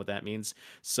 if you know what that means.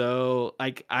 So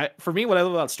like for me, what I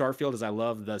love about Starfield is I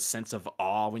love the sense of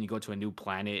awe when you go to a new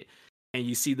planet and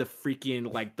you see the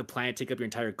freaking like the planet take up your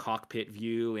entire cockpit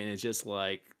view, and it's just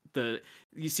like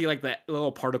you see like the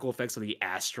little particle effects of the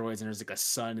asteroids, and there's like a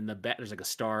sun in the back, there's like a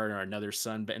star or another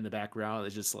sun in the background.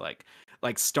 It's just like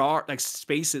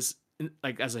space is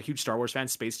like, as a huge Star Wars fan,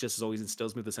 space just always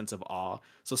instills me with a sense of awe.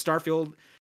 So Starfield,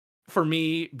 for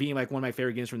me, being like one of my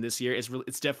favorite games from this year,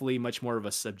 it's definitely much more of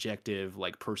a subjective,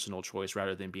 like personal choice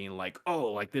rather than being like,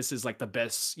 oh, like this is like the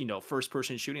best, first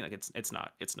person shooting. Like it's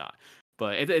not.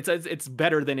 But it's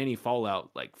better than any Fallout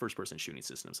like first person shooting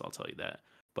system, so I'll tell you that.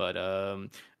 But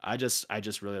I just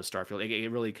really love Starfield. It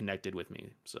really connected with me.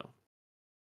 So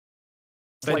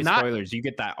but spoilers, you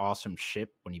get that awesome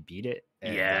ship when you beat it.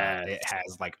 And, yeah, it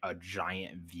has like a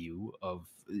giant view of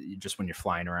just when you're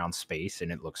flying around space,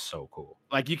 and it looks so cool.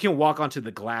 Like you can walk onto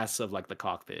the glass of like the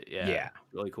cockpit. Yeah,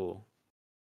 really cool.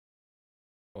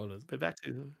 But back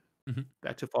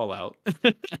to Fallout.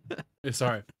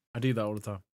 Sorry, I do that all the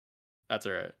time. That's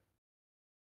all right.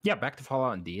 Yeah, back to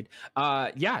Fallout indeed.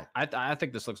 I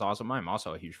think this looks awesome. I'm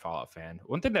also a huge Fallout fan.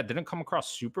 One thing that didn't come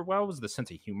across super well was the sense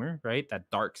of humor, right? That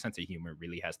dark sense of humor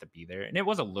really has to be there. And it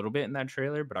was a little bit in that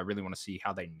trailer, but I really want to see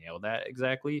how they nail that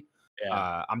exactly.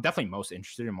 Yeah. I'm definitely most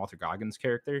interested in Walter Goggins'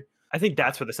 character. I think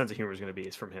that's what the sense of humor is going to be,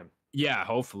 is from him. Yeah,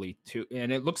 hopefully too. And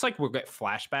it looks like we'll get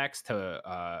flashbacks to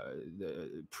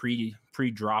the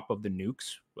pre-drop of the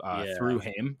nukes through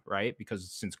him, right?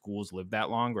 Because since ghouls live that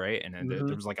long, right? And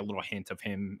there was like a little hint of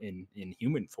him in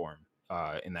human form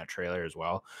in that trailer as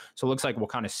well. So it looks like we'll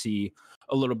kind of see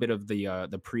a little bit of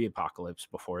the pre-apocalypse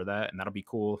before that, and that'll be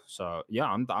cool. So yeah,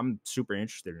 I'm super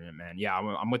interested in it, man. Yeah,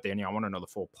 I'm with Danny. I want to know the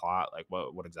full plot, like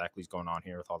what exactly is going on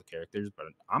here with all the characters. But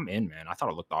I'm in, man. I thought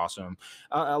it looked awesome.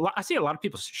 I see a lot of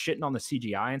people shitting on the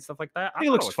CGI and stuff like that.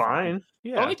 It looks fine.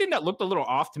 Yeah. The only thing that looked a little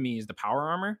off to me is the power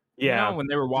armor. Yeah, when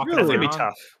they were walking around. It's gonna be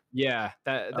tough. Yeah,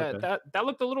 that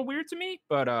looked a little weird to me,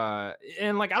 but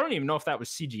and like I don't even know if that was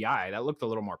CGI. That looked a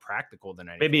little more practical than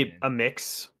anything. Maybe a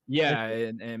mix. Yeah,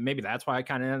 and maybe that's why I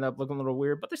kind of ended up looking a little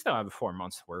weird. But they still have 4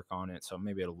 months to work on it, so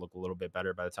maybe it'll look a little bit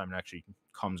better by the time it actually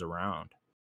comes around.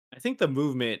 I think the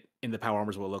movement in the power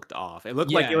armors will looked off. It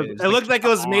looked like it looked like it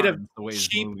was made of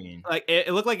cheap. Like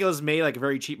it looked like it was made like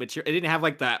very cheap material. It didn't have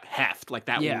like that heft, like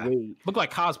that weight. Looked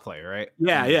like cosplay, right?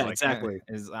 Yeah, like, exactly.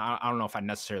 I don't know if I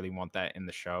necessarily want that in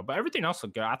the show, but everything else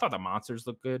looked good. I thought the monsters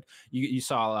looked good. You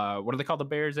saw what do they call the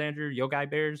bears, Andrew? Yogai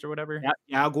bears or whatever?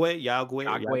 Yagwe.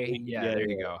 Yeah, there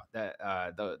you go.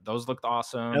 That those looked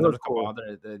awesome. There was cool.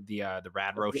 The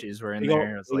rad roaches were in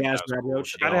there. It's like rad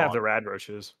roach. Gotta have the rad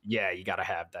roaches. Yeah, you gotta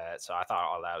have that. So I thought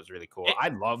all that was really cool. I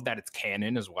love that it's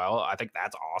canon as well. I think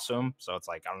that's awesome. So it's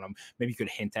like, I don't know, maybe you could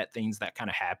hint at things that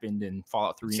kind of happened in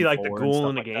Fallout 3. See, like the ghoul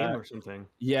in the game or something.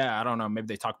 Yeah, I don't know. Maybe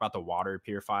they talk about the water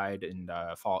purified in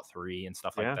Fallout 3 and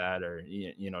stuff like that, or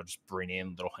just bring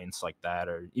in little hints like that,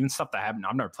 or even stuff that happened.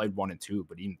 I've never played 1 and 2,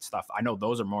 but even stuff I know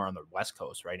those are more on the West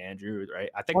Coast, right, Andrew? Right?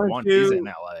 I think 1 is in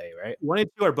LA, right? 1 and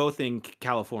 2 are both in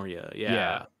California.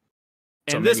 Yeah.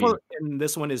 And so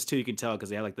this one is too. You can tell because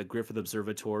they have like the Griffith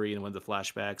Observatory and one of the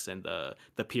flashbacks, and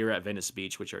the pier at Venice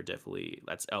Beach, which are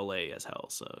that's LA as hell.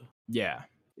 So yeah.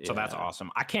 So that's awesome.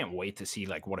 I can't wait to see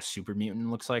like what a super mutant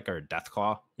looks like, or a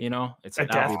Deathclaw. It's like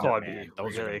Deathclaw.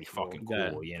 Those are really fucking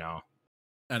cool.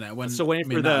 And waiting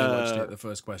for the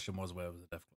first question was, where was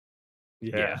the Deathclaw?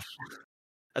 Yeah.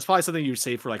 That's probably something you'd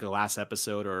say for like the last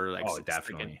episode, or like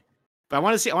definitely. But I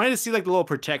wanted to see like the little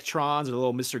Protectrons or the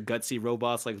little Mr. Gutsy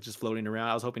robots like just floating around.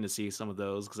 I was hoping to see some of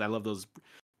those because I love those,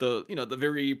 the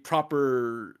very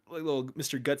proper like, little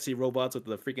Mr. Gutsy robots with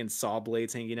the freaking saw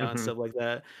blades hanging out and stuff like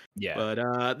that. Yeah. But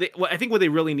I think what they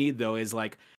really need though is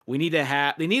like they need to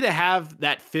have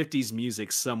that 50s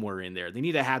music somewhere in there. They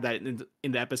need to have that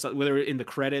in the episode, whether in the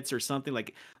credits or something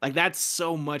like that's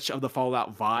so much of the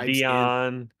Fallout vibes.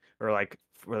 Dion or like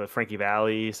Frankie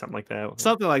Valli, something like that.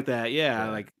 Something like that. Yeah.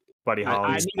 Like. Buddy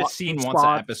Holly. I need a scene once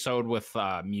an episode with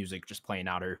music just playing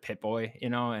out her Pip-Boy,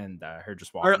 and her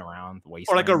just walking around the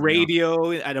wasteland. Or like a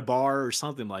radio at a bar or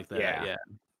something like that. Yeah.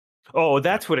 Oh,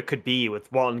 that's what it could be,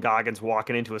 with Walton Goggins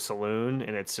walking into a saloon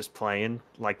and it's just playing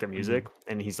like the music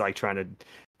and he's like trying to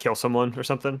kill someone or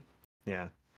something. Yeah.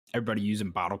 Everybody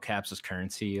using bottle caps as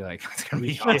currency. Like, it's going to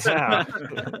be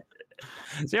awesome.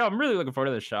 So yeah, I'm really looking forward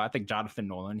to the show. I think Jonathan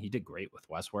Nolan, he did great with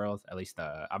Westworld. At least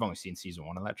I've only seen season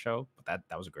 1 of that show, but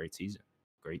that was a great season.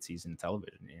 Great season of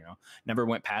television, Never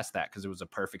went past that because it was a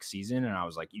perfect season, and I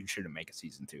was like, you shouldn't make a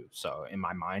season 2. So in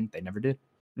my mind, they never did.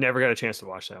 Never got a chance to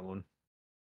watch that one.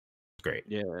 Great.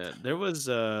 Yeah, there was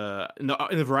in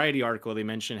the Variety article they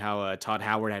mentioned how Todd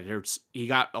Howard he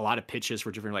got a lot of pitches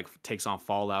for different like takes on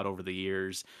Fallout over the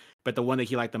years, but the one that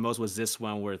he liked the most was this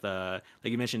one with like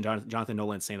you mentioned Jonathan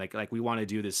Nolan saying like we want to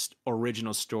do this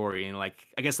original story, and like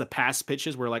I guess the past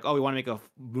pitches were like, oh, we want to make a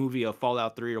movie of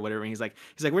Fallout 3 or whatever, and he's like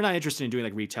we're not interested in doing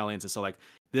like retellings, and so like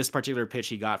this particular pitch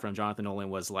he got from Jonathan Nolan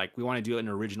was like we want to do an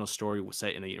original story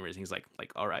set in the universe, and he's like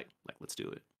all right, like let's do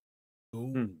it.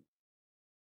 Ooh.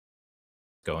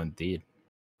 Go indeed.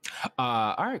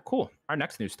 All right, cool. Our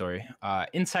next news story.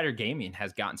 Insider Gaming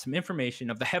has gotten some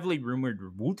information of the heavily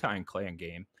rumored Wu-Tang Clan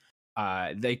game.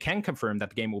 They can confirm that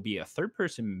the game will be a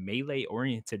third-person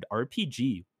melee-oriented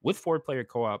RPG with 4-player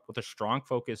co-op with a strong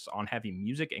focus on having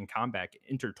music and combat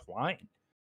intertwined.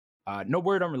 No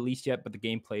word on release yet, but the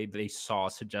gameplay they saw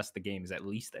suggests the game is at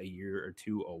least a year or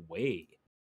 2 away.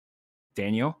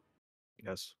 Daniel?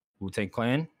 Yes. Wu-Tang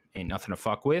Clan ain't nothing to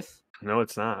fuck with. No,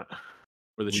 it's not.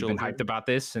 We've been hyped about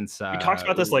this since we talked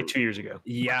about this like 2 years ago.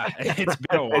 Yeah, it's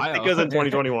been a while. I think it was in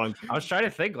 2021. I was trying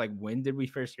to think, like, when did we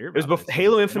first hear about it? Was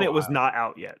Halo Infinite was not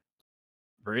out yet.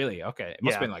 Really? Okay. It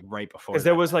must have been like right before. Because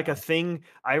there was like a thing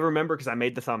I remember because I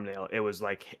made the thumbnail. It was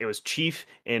Chief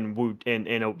and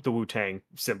the Wu-Tang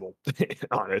symbol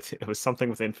on it. It was something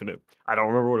with Infinite. I don't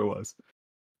remember what it was.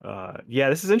 Yeah,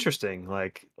 this is interesting.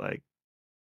 Like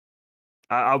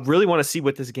I really want to see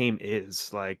what this game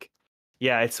is. Like,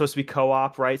 yeah, it's supposed to be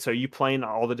co-op, right? So you playing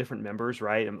all the different members,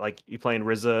 right? And like you playing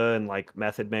RZA and like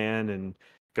Method Man and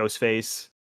Ghostface,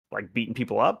 like beating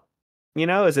people up.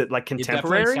 Is it like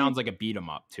contemporary? It definitely sounds like a beat 'em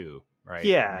up too, right?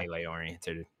 Yeah, melee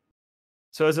oriented.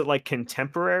 So is it like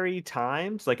contemporary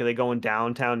times? Like, are they going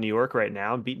downtown New York right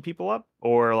now and beating people up,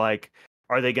 or like,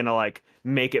 are they gonna like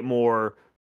make it more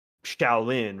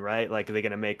Shaolin, right? Like, are they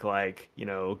gonna make like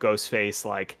Ghostface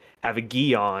like have a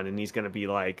gi on and he's gonna be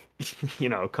like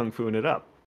kung fuing it up,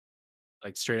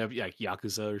 like straight up like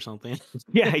Yakuza or something?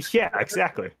 yeah,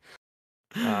 exactly.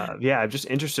 Yeah, I'm just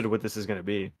interested in what this is gonna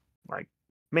be. Like,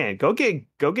 man, go get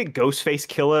Ghostface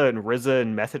Killer and RZA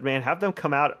and Method Man. Have them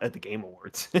come out at the Game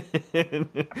Awards.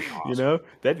 Awesome.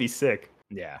 That'd be sick.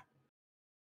 Yeah.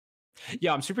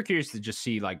 Yeah, I'm super curious to just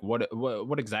see like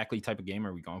what exactly type of game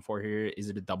are we going for here? Is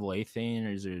it a AA thing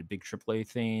or is it a big AAA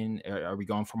thing? Are we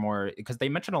going for more? Because they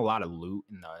mentioned a lot of loot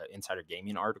in the Insider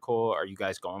Gaming article. Are you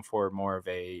guys going for more of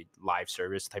a live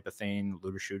service type of thing,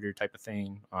 looter shooter type of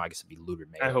thing? Oh, I guess it'd be looter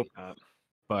melee. I hope not.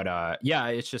 But yeah,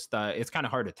 it's just it's kind of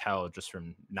hard to tell just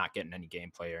from not getting any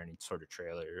gameplay or any sort of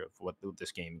trailer of what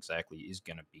this game exactly is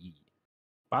gonna be.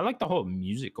 But I like the whole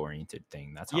music oriented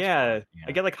thing. That's I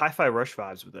get like Hi-Fi Rush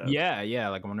vibes with that. Yeah.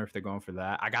 Like I wonder if they're going for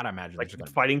that. I gotta imagine like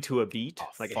there's fighting to a beat,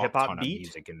 like a hip hop beat.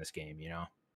 Music in this game,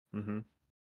 Mm-hmm.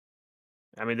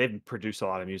 I mean, they've produced a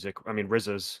lot of music. I mean,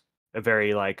 RZA's a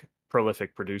very like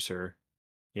prolific producer.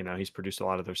 He's produced a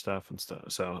lot of their stuff and stuff.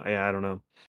 So yeah, I don't know.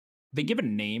 They give a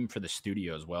name for the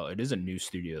studio as well. It is a new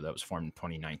studio that was formed in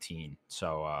 2019.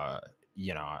 So,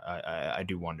 I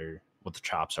do wonder what the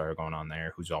chops are going on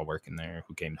there, who's all working there,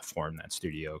 who came to form that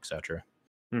studio, etc.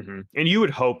 Mm-hmm. And you would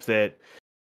hope that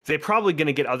they're probably going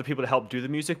to get other people to help do the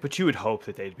music, but you would hope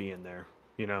that they'd be in there,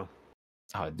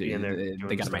 Oh, dude,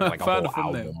 they got to make like a whole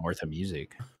album worth of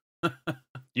music.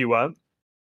 You what?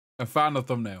 I found a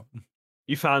thumbnail.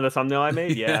 You found the thumbnail I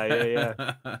made?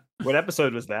 Yeah. What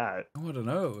episode was that? Oh, I don't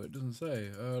know. It doesn't say.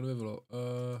 Let me have a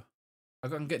look. I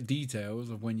can get details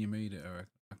of when you made it, Eric.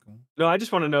 No, I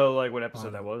just want to know like what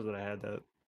episode that was that I had that.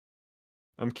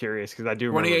 I'm curious because I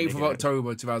do remember 28th of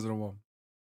October 2001.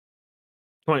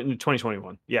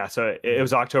 2021. Yeah, so it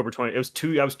was October 20. It was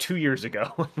 2 years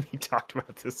ago when we talked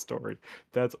about this story.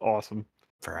 That's awesome.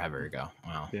 Forever ago.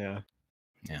 Wow.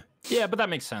 Yeah, but that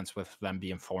makes sense with them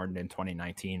being formed in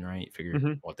 2019, right?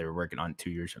 Figure what they were working on 2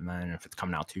 years from then. If it's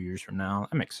coming out 2 years from now,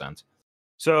 that makes sense.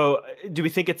 So, do we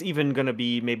think it's even going to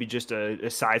be maybe just a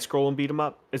side scroll and beat 'em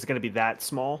up? Is it going to be that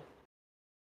small?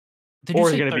 Or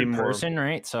is it going to be more person,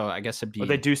 right? So I guess it'd be. Well,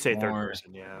 they do say third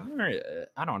person, yeah.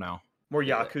 I don't know. More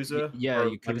Yakuza, yeah,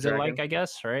 Yakuza, like I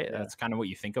guess, right? Yeah. That's kind of what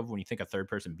you think of when you think of third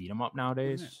person beat 'em up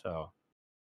nowadays. So.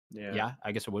 Yeah,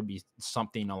 I guess it would be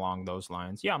something along those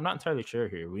lines. Yeah, I'm not entirely sure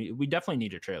here. We definitely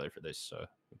need a trailer for this, so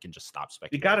we can just stop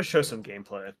speculating. You got to show some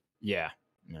gameplay. Yeah.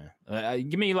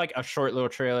 Give me like a short little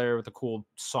trailer with a cool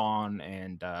song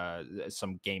and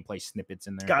some gameplay snippets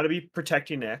in there. It's got to be Protect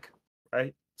Your Neck,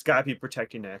 right? It's got to be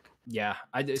Protect Your Neck. Yeah,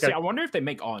 I wonder if they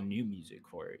make all new music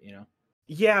for it.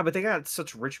 Yeah, but they got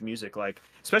such rich music, like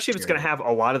especially if it's gonna have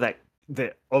a lot of that.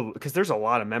 Because there's a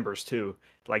lot of members too.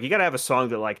 Like you gotta have a song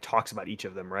that like talks about each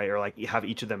of them, right? Or like you have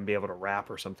each of them be able to rap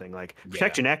or something. Like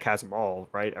Protect Your Neck has them all,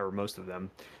 right? Or most of them.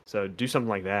 So do something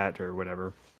like that or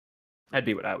whatever. That'd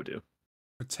be what I would do.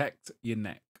 Protect Your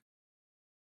Neck.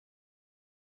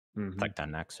 Protect that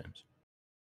neck, Sims.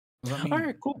 What does that mean? All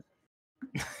right, cool.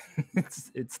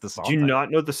 it's the song. Do you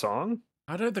not know the song?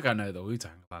 I don't think I know the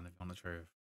Wu-Tang Clan, if I'm the truth.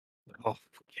 Oh,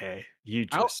 okay. You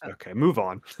just okay. Move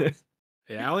on.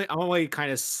 Yeah, I only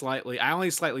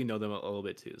slightly know them a little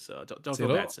bit too. So don't feel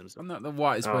bad, Sims. I'm not the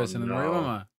whitest person in the room, am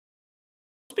I?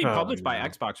 It's being published by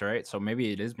Xbox, right? So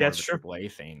maybe it is more of a true.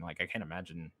 AAA thing. Like I can't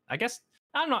imagine. I guess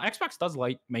I don't know. Xbox does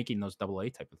like making those AA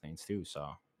type of things too. So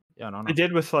yeah, I don't know. They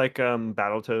did with like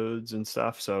Battletoads and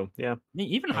stuff. So yeah. I mean,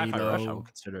 even Hi-Fi Rush, I would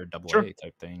consider a AA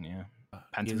type thing. Yeah,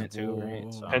 Pentiment too,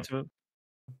 right? So. Pentiment.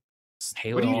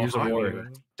 Halo Gears of War,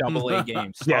 AA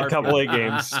game. Yeah, AA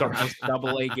game.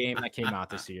 AA game that came out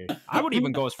this year. I would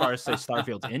even go as far as say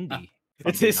Starfield's indie.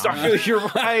 It's his Starfield. You're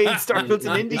right. Starfield's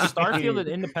an indie. Starfield an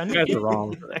independent. That's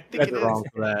wrong. That's wrong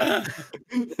for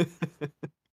that.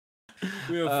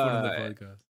 We have fun on the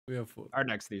podcast. We have fun. Our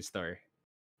next news story.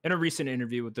 In a recent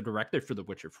interview with the director for The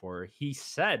Witcher 4, he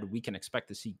said we can expect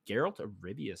to see Geralt of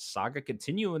Rivia's saga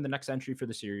continue in the next entry for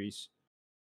the series.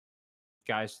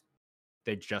 Guys,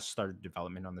 they just started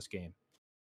development on this game.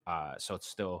 So it's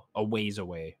still a ways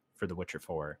away for The Witcher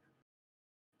 4.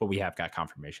 But we have got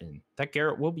confirmation that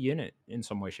Geralt will be in it in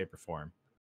some way, shape, or form.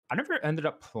 I never ended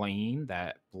up playing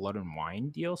that Blood and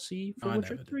Wine DLC for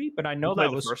Witcher 3, but I know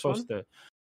that was supposed to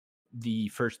the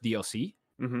first DLC.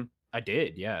 Mm-hmm. I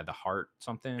did, yeah. The Heart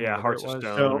something. Yeah, Hearts of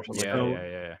Stone.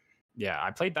 Yeah.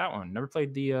 I played that one. Never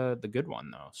played the good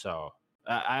one though. So,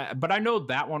 but I know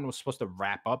that one was supposed to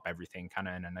wrap up everything kind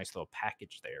of in a nice little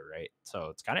package there, right? So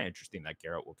it's kind of interesting that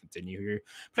Geralt will continue here.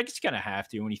 But I guess you kind of have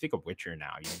to. When you think of Witcher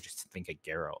now, you just think of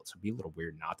Geralt. So it'd be a little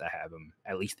weird not to have him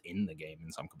at least in the game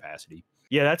in some capacity.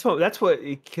 Yeah, that's what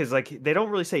because like they don't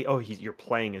really say, oh, you're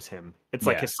playing as him. It's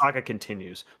like his saga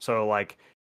continues. So like,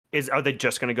 are they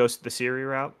just gonna go the Ciri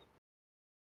route?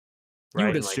 Right? You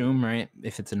would assume, right?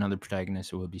 If it's another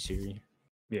protagonist, it would be Ciri.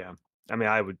 Yeah, I mean,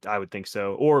 I would think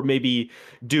so, or maybe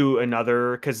do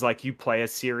another because like you play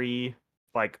as Ciri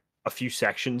like a few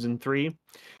sections in 3.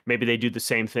 Maybe they do the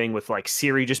same thing with like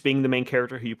Ciri just being the main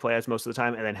character who you play as most of the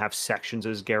time, and then have sections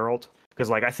as Geralt. Because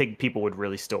like I think people would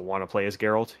really still want to play as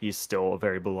Geralt. He's still a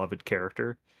very beloved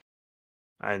character,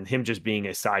 and him just being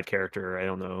a side character, I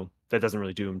don't know, that doesn't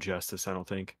really do him justice. I don't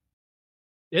think.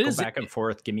 It is back and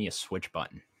forth. Give me a switch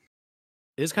button.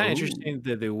 It's kind of interesting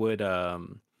that they would,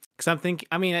 because I'm thinking.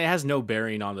 I mean, it has no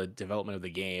bearing on the development of the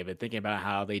game. But thinking about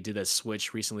how they did a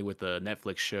switch recently with the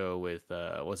Netflix show with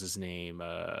what's his name?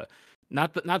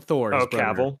 Not Thor. Oh,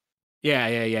 Cavill. Yeah.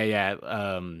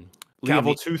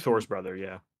 Cavill to Thor's brother.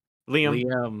 Yeah.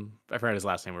 Liam, I forgot his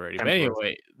last name already. But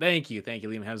anyway, thank you,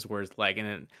 Liam Hemsworth. Like,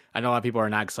 and I know a lot of people are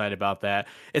not excited about that.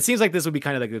 It seems like this would be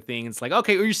kind of like the thing. It's like,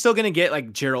 okay, you're still gonna get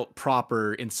like Geralt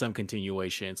proper in some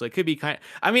continuation. So it could be kind of.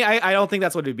 I mean, I don't think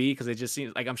that's what it'd be because it just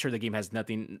seems like I'm sure the game has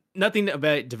nothing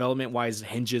about development wise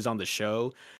hinges on the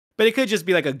show. But it could just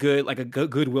be like a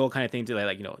goodwill kind of thing to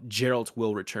like Geralt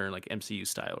will return like MCU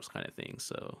styles kind of thing.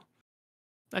 So.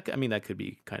 That could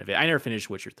be kind of it. I never finished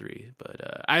Witcher 3,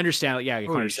 but I understand. Like,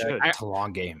 it's a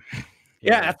long game.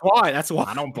 Yeah, that's why.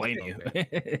 I don't blame you.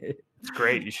 It's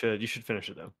great. You should finish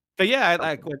it though. But yeah,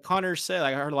 like what Connor said,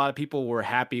 I heard a lot of people were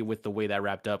happy with the way that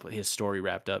wrapped up. His story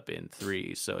wrapped up in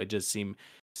 3, so it just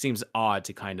seems odd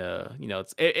to kind of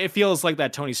it feels like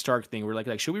that Tony Stark thing. We're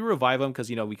like should we revive him because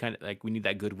we kind of like we need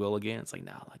that goodwill again. It's like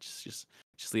no,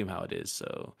 just leave him how it is.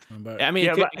 So I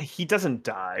mean, but he doesn't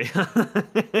die,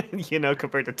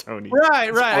 compared to Tony.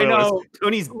 Right. I know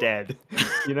Tony's dead.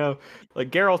 Like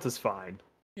Geralt is fine.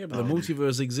 Yeah, but the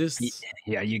multiverse exists.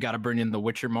 Yeah, you got to bring in the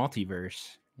Witcher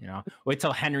multiverse. Wait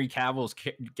till Henry Cavill's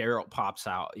Geralt pops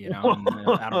out. Out of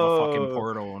a fucking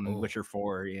portal in Witcher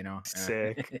 4.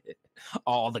 Sick.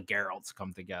 All the Geralts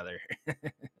come together.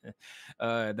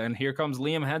 Then here comes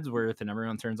Liam Hemsworth, and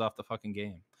everyone turns off the fucking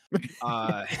game.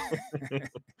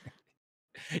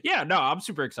 Yeah, no, I'm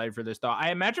super excited for this though.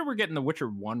 I imagine we're getting the Witcher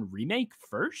 1 remake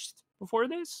first before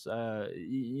this. I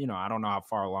don't know how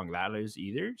far along that is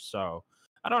either. So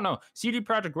I don't know. CD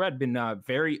Projekt Red been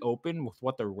very open with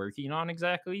what they're working on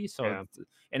exactly. So,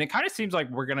 and it kind of seems like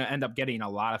we're gonna end up getting a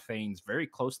lot of things very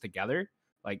close together.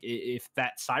 Like if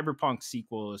that Cyberpunk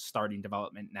sequel is starting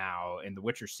development now, and the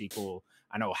Witcher sequel,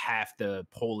 I know half the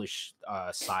Polish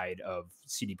side of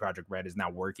CD Projekt Red is now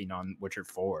working on Witcher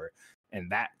 4,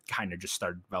 and that kind of just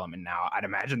started development now. I'd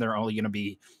imagine there are only going to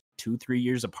be 2-3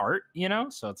 years apart, you know?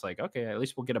 So it's like, okay, at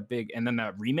least we'll get a big, and then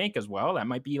the remake as well. That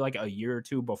might be like a year or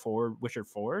two before Witcher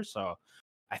 4. So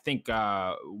I think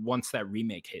once that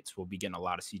remake hits, we'll be getting a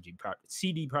lot of CD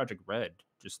Projekt Red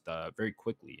just very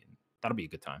quickly, and that'll be a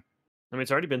good time. I mean,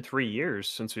 it's already been 3 years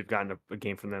since we've gotten a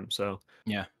game from them, so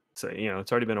yeah. So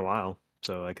it's already been a while.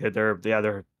 So like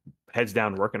they're heads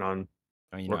down working on.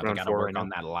 They got to work on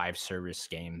that live service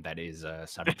game that is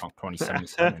Cyberpunk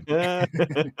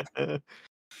 2077.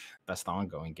 Best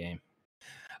ongoing game.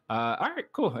 All right,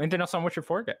 cool. Anything else on Witcher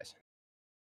 4, guys?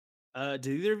 Did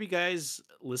either of you guys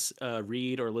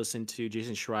read or listen to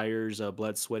Jason Schreier's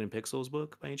Blood, Sweat, and Pixels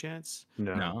book by any chance?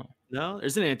 No.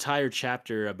 There's an entire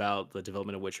chapter about the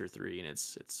development of Witcher 3, and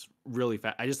it's really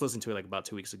fast. I just listened to it like about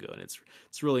 2 weeks ago, and it's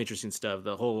really interesting stuff.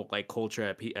 The whole like culture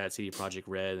at CD Projekt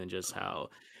Red, and just how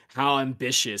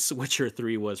ambitious Witcher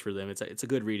 3 was for them. It's a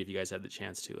good read if you guys had the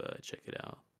chance to check it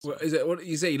out. So. Well, is it what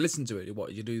you say? You listen to it? What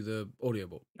did you do? The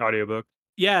audiobook?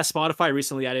 Yeah, Spotify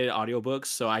recently added audiobooks,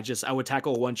 so I would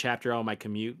tackle one chapter on my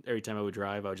commute every time I would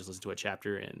drive. I would just listen to a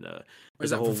chapter, and is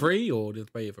that for free or did you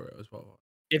pay for it as well?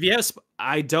 If you have,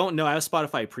 I don't know. I have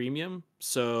Spotify Premium,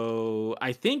 so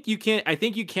I think you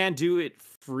can do it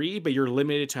free, but you're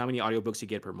limited to how many audiobooks you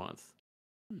get per month.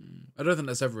 I don't think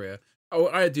that's everywhere. Oh,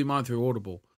 I do mine through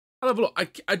Audible. I'll have a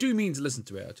look. I do mean to listen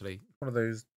to it actually. One of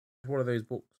those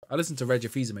books. I listened to Reg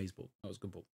Fizame's book. That was a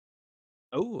good book.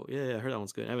 Oh yeah, I heard that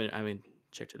one's good. I haven't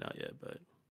checked it out yet, but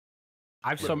I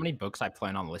have so many books I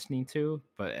plan on listening to,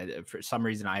 but for some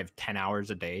reason I have 10 hours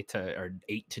a day or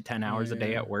 8 to 10 hours a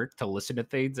day at work to listen to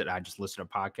things, and I just listen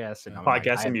to podcasts and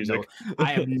and music.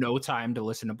 I have no time to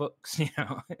listen to books, you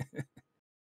know.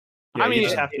 I mean, you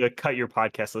just have to cut your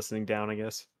podcast listening down, I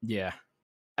guess. Yeah.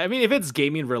 I mean, if it's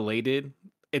gaming related,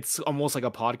 it's almost like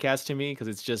a podcast to me, because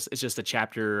it's just a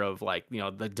chapter of like,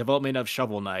 the development of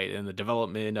Shovel Knight and the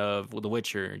development of The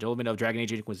Witcher, development of Dragon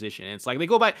Age Inquisition. And it's like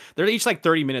they're each like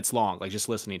 30 minutes long, like just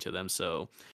listening to them. So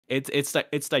it's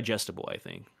digestible, I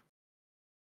think.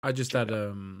 I just had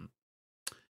I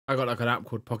got like an app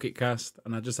called Pocket Cast,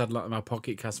 and I just had like my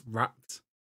Pocket Cast Wrapped,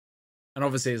 and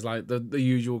obviously it's like the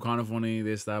usual kind of funny,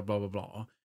 this, that, blah blah blah.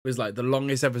 It was like the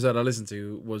longest episode I listened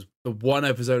to was the one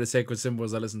episode of Sacred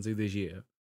Symbols I listened to this year.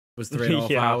 Was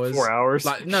 3.5 hours. 4 hours.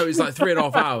 Like no, it's like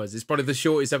 3.5 hours. It's probably the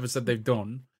shortest episode they've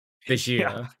done this year.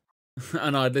 Yeah.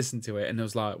 And I listened to it, and it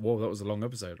was like, whoa, that was a long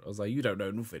episode. I was like, you don't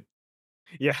know nothing.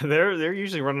 Yeah, they're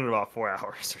usually running about 4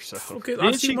 hours or so. Okay,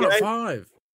 I've seen one at 5.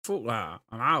 Fuck that,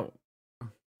 I'm out.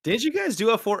 Did you guys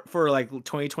do a for like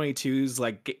 2022's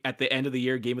like at the end of the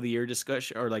year game of the year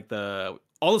discussion, or like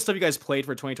all the stuff you guys played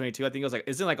for 2022? I think it was like,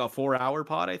 isn't it like a 4-hour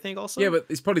pod? I think also. Yeah, but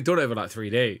it's probably done over like 3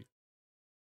 days.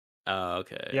 Oh,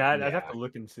 okay. Yeah, I'd have to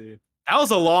look and see. That was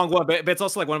a long one, but it's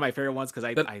also like one of my favorite ones because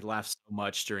I laughed so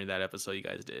much during that episode you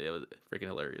guys did. It was freaking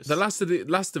hilarious. The Last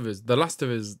of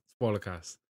Us spoiler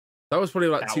cast. That was probably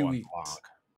like 2 weeks.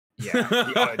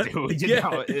 Yeah, dude,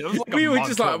 yeah. It was like we were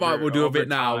just like, right, we'll do a bit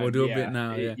now. We'll do a bit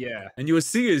now. Yeah. And you will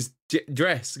see us get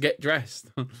dressed. We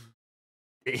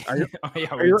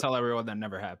tell everyone that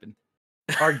never happened.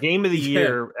 Our game of the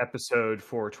year episode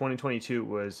for 2022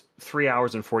 was 3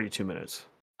 hours and 42 minutes.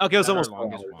 Okay, it was almost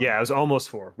 4. Yeah, it was almost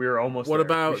 4. We were almost. What there.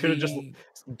 about? We should have just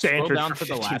bantered down for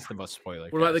the Last of Us spoiler.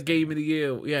 What about the game of the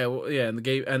year? Yeah, and the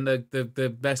game and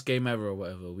the best game ever or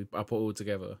whatever. I put all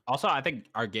together. Also, I think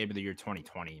our game of the year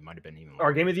 2020 might have been even longer.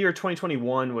 Our game of the year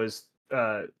 2021 was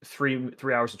 3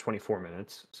 hours and 24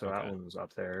 minutes. So that one was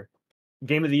up there.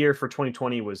 Game of the year for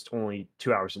 2020 was only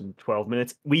 2 hours and 12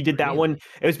 minutes. We did that one.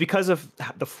 It was because of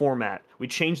the format. We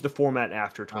changed the format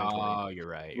after 2020. Oh, you're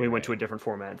right. We went to a different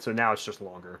format, so now it's just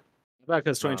longer.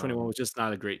 Because 2021 was just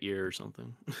not a great year or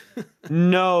something.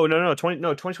 No.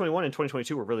 2021 and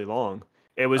 2022 were really long.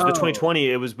 It was the 2020.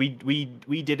 It was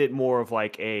we did it more of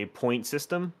like a point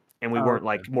system, and we weren't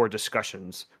like more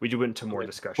discussions. We went into more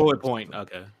discussions. Bullet point.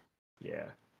 Okay. Yeah.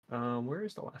 Where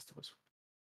is The Last of Us?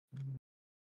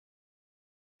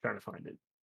 Trying to find it.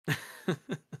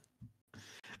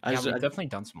 We've definitely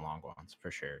done some long ones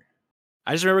for sure.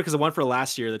 I just remember because the one for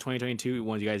last year, the 2022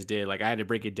 ones you guys did, like I had to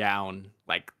break it down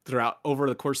like throughout over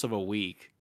the course of a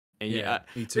week. And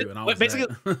me too. And I was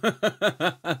basically.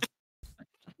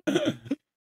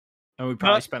 And we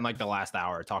probably spent like the last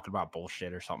hour talking about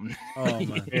bullshit or something. Oh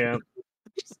man. Yeah.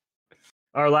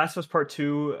 Our Last of Us Part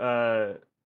 2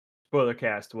 spoiler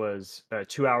cast was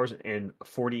 2 hours and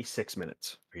 46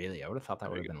 minutes. Really? I would have thought that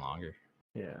would have been longer.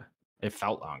 Yeah. It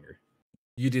felt longer.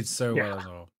 You did so well as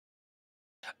well.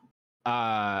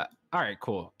 All right,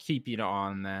 cool. Keep it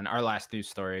on then. Our last news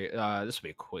story. This will be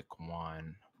a quick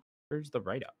one. Where's the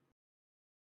write-up?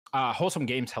 Wholesome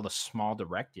Games held a small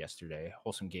direct yesterday.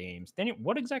 Wholesome Games. Daniel,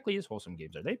 what exactly is Wholesome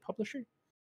Games? Are they a publisher?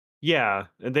 Yeah,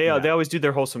 they always do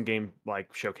their Wholesome Game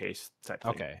like showcase type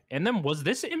thing. Okay. And then was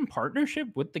this in partnership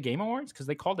with the Game Awards? Because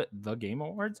they called it the Game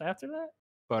Awards after that.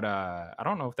 But I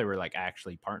don't know if they were like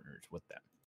actually partners with them.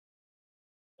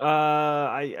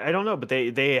 I don't know, but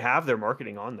they have their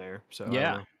marketing on there. So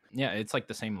yeah, it's like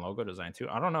the same logo design too.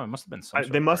 I don't know. It must have been some.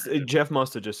 Jeff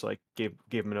must have just like gave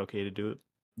him an okay to do it.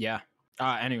 Yeah.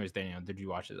 Anyways, Daniel, did you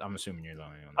watch it? I'm assuming you're the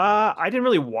only one. I didn't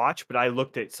really watch, but I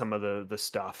looked at some of the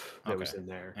stuff that was in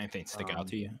there. Anything stick out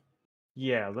to you?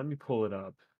 Yeah, let me pull it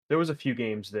up. There was a few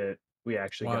games that we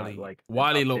actually got like.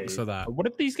 Wiley looks for that. What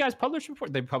did these guys publish before?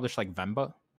 They published like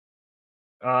Vemba.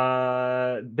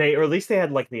 Or at least they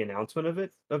had like the announcement of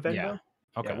Vemba. Yeah.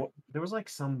 Okay. Yeah, there was like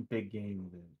some big game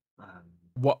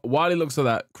that. Wiley looks for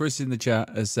that. Chris in the chat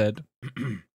has said,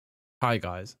 "Hi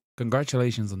guys,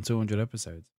 congratulations on 200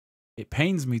 episodes. It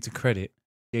pains me to credit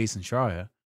Jason Schreier,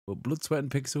 but Blood, Sweat, and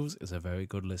Pixels is a very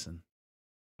good listen."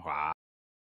 Wow.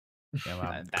 Yeah,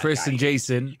 man. Chris and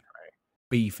Jason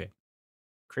beefing.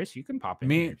 Chris, you can pop in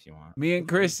here if you want. Me and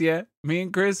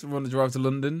Chris want to drive to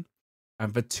London,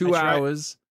 and for 2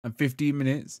 hours and 15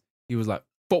 minutes, he was like,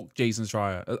 "Fuck Jason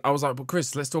Schreier." I was like, "But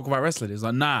Chris, let's talk about wrestling." He was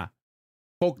like, "Nah,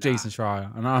 fuck Jason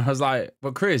Schreier." And I was like,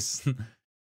 "But Chris,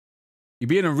 you're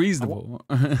being unreasonable."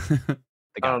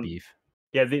 They got beef.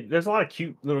 Yeah, there's a lot of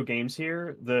cute little games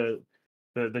here. The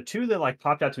two that like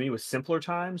popped out to me was Simpler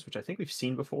Times, which I think we've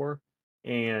seen before,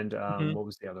 and what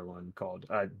was the other one called?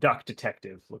 Duck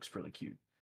Detective looks really cute.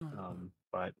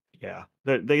 But yeah,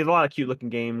 they get a lot of cute looking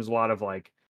games, a lot of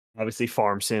like obviously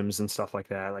farm sims and stuff like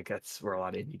that. Like that's where a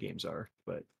lot of indie games are.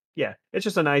 But yeah,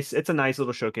 it's a nice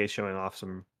little showcase showing off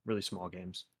some really small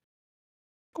games.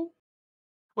 Cool.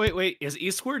 Wait, is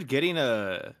Eastward getting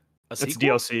a sequel? It's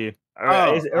DLC.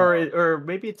 Or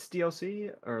maybe it's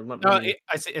DLC or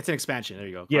it's an expansion. There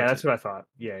you go. Yeah, that's what I thought.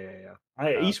 Yeah.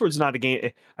 Eastward's not a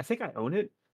game. I think I own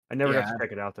it. I never got to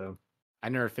check it out though. I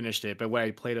never finished it, but what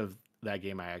I played of that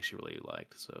game I actually really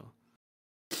liked, so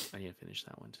I need to finish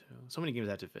that one too. So many games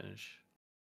I have to finish.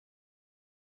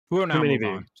 We'll now move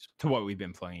on to what we've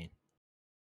been playing.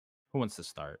 Who wants to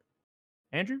start?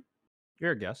 Andrew,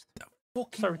 you're a guest.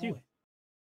 Start with you.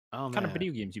 Oh, what kind of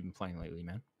video games you've been playing lately,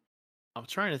 man? I'm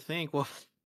trying to think. Well,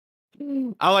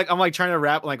 I'm trying to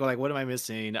wrap like what am I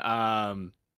missing? I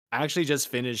actually just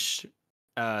finished.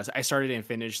 I started and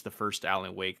finished the first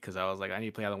Alan Wake because I was like, I need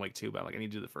to play Alan Wake 2, but I'm like, I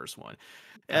need to do the first one.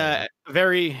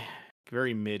 Very,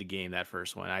 very mid game, that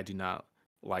first one. I do not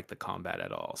like the combat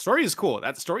at all. Story is cool.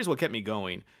 That story is what kept me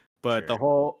going. But the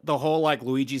whole like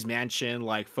Luigi's Mansion,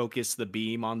 like focus the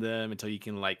beam on them until you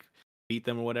can like beat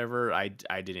them or whatever. I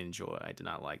didn't enjoy. I did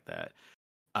not like that.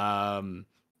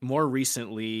 More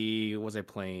recently, what was I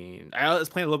playing? I was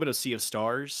playing a little bit of Sea of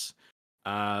Stars.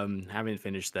 Haven't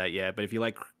finished that yet, but if you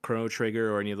like Chrono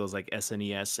Trigger or any of those like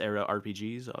SNES era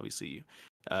RPGs, obviously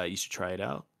you should try it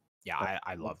out. Yeah,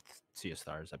 I loved Sea of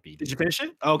Stars. I beat it. Did you finish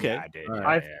it? Okay. Yeah, I did.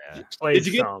 I've played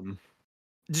some.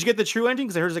 Did you get the true ending?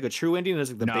 Because I heard there's like a true ending. There's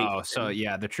like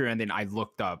the the true ending. I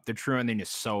looked up. The true ending is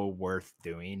so worth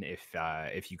doing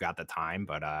if you got the time.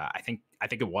 But I think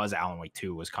it was Alan Wake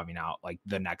 2 was coming out like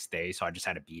the next day, so I just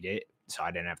had to beat it. So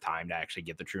I didn't have time to actually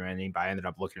get the true ending. But I ended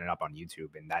up looking it up on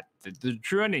YouTube, and the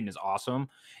true ending is awesome.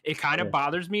 It kind of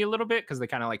bothers me a little bit because they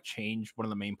kind of like changed one of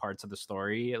the main parts of the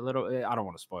story a little. I don't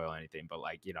want to spoil anything, but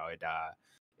like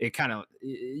it kind of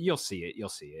you'll see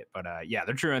it. But yeah,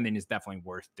 the true ending is definitely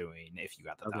worth doing if you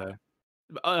got the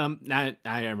time. Now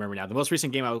I remember now. The most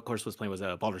recent game I of course was playing was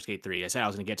Baldur's Gate 3. I said I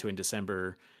was going to get to it in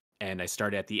December, and I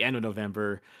started at the end of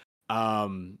November.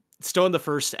 Still in the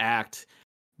first act.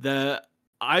 I'm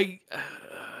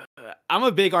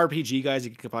a big RPG guy, as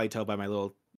you can probably tell by my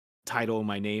little title,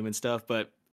 my name and stuff,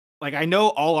 but like I know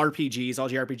all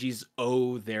JRPGs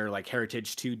owe their like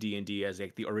heritage to D&D as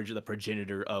like the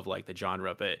progenitor of like the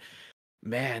genre, but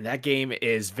man, that game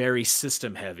is very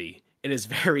system heavy. It is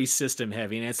very system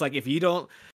heavy, and it's like if you don't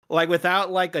like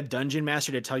without like a dungeon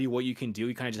master to tell you what you can do,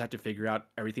 you kind of just have to figure out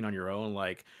everything on your own.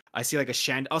 Like I'll see like a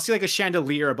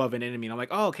chandelier above an enemy, and I'm like,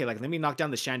 oh okay, like let me knock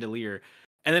down the chandelier.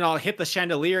 And then I'll hit the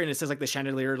chandelier, and it says like the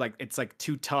chandelier, like it's like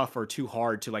too tough or too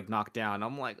hard to like knock down.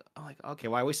 I'm like, okay,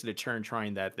 well I wasted a turn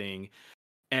trying that thing.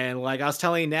 And like I was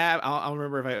telling Nav, I don't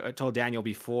remember if I told Daniel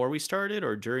before we started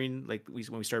or during like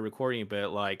when we started recording,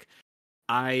 but like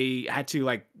I had to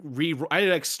like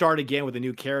start again with a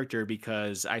new character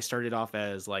because I started off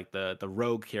as like the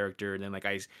rogue character, and then like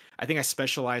I think I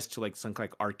specialized to like some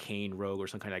like arcane rogue or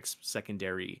some kind of like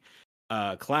secondary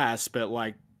class, but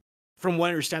like from what I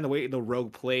understand, the way the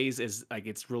rogue plays is like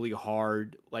it's really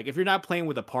hard. Like if you're not playing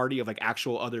with a party of like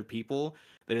actual other people,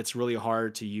 then it's really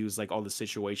hard to use like all the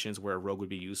situations where a rogue would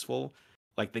be useful.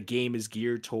 Like the game is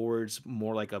geared towards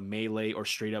more like a melee or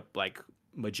straight up like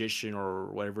magician or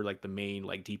whatever like the main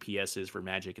like DPS is for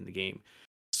magic in the game.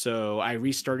 So I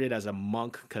restarted as a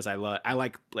monk because I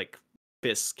like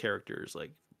fist characters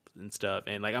like and stuff,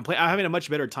 and like I'm having a much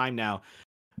better time now.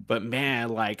 But man,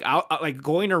 like I like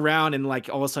going around and like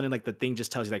all of a sudden like the thing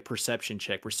just tells you like perception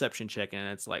check, and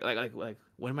it's like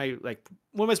what am I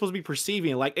supposed to be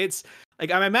perceiving? Like it's like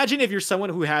I imagine if you're someone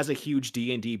who has a huge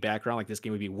D&D background, like this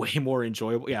game would be way more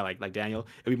enjoyable. Yeah, like Daniel,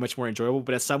 it'd be much more enjoyable.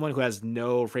 But as someone who has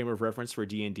no frame of reference for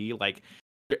D&D, like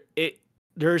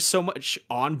there's so much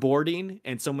onboarding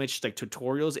and so much like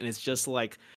tutorials, and it's just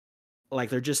like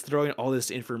they're just throwing all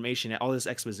this information, all this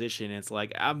exposition. And it's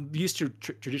like I'm used to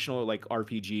traditional like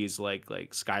RPGs like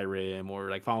Skyrim or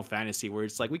like Final Fantasy, where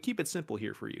it's like we keep it simple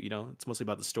here for you. You know, it's mostly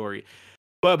about the story.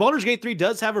 But Baldur's Gate 3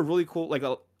 does have a really cool like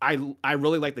I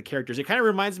really like the characters. It kind of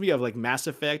reminds me of like Mass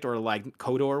Effect or like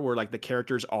KOTOR, where like the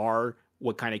characters are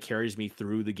what kind of carries me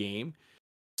through the game.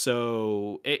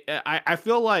 So I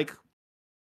feel like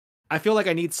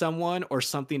I need someone or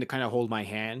something to kind of hold my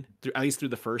hand through, at least through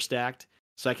the first act,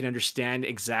 so I can understand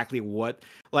exactly what,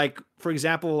 like, for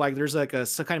example, like there's like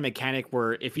some kind of mechanic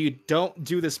where if you don't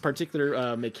do this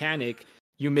particular mechanic,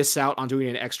 you miss out on doing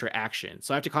an extra action.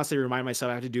 So I have to constantly remind myself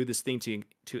I have to do this thing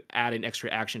to add an extra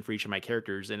action for each of my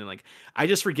characters. And then, like, I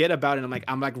just forget about it.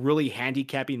 I'm like really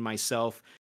handicapping myself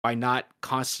by not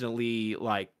constantly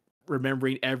like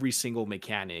remembering every single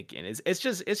mechanic. And it's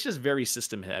just very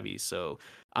system heavy. So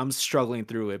I'm struggling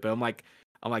through it, but I'm like,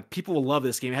 people will love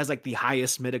this game. It has like the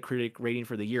highest Metacritic rating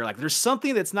for the year. Like there's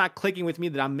something that's not clicking with me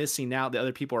that I'm missing out that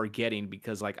other people are getting,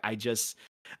 because like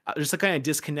there's a kind of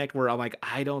disconnect where I'm like,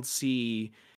 I don't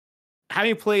see,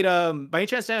 having played by any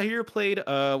chance now here played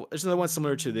there's another one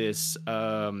similar to this,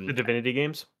 the Divinity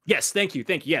games. Yes, thank you.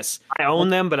 Yes, I own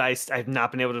them, but I've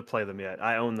not been able to play them yet.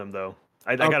 I own them though.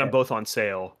 I got them both on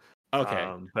sale. Okay.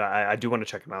 But I do want to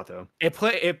check them out though.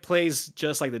 It plays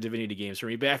just like the Divinity games for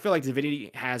me, but I feel like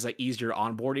Divinity has an easier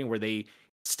onboarding where they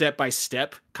step by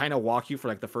step kind of walk you for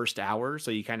like the first hour,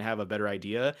 so you kind of have a better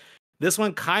idea. This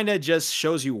one kind of just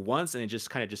shows you once, and it just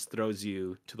kind of just throws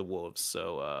you to the wolves.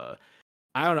 So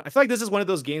I don't know. I feel like this is one of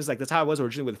those games, like that's how I was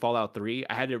originally with Fallout 3.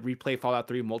 I had to replay Fallout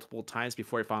 3 multiple times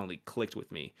before it finally clicked with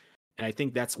me, and I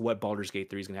think that's what Baldur's Gate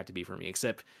 3 is gonna have to be for me.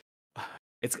 Except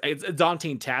it's a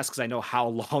daunting task because I know how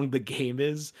long the game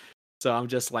is. So I'm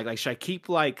just like should I keep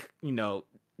like, you know,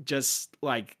 just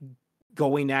like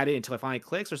going at it until it finally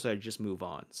clicks, or should I just move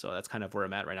on? So that's kind of where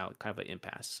I'm at right now, kind of an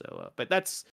impasse. So, but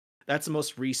that's the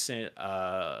most recent,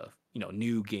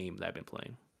 new game that I've been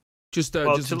playing. Just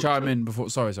to chime in before.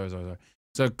 Sorry. So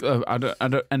I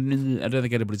don't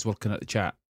think anybody's looking at the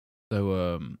chat.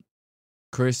 So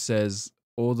Chris says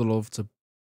all the love to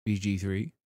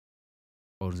BG3,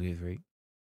 Baldur's Gate 3.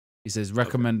 He says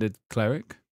recommended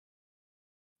cleric.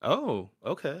 Oh,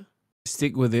 okay.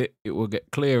 Stick with it. It will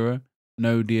get clearer.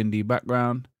 No D&D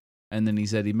background. And then he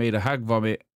said he made a hag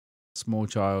vomit a small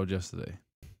child yesterday.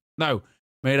 No,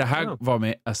 made a hag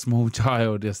vomit a small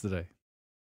child yesterday.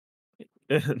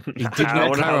 He did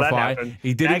not clarify.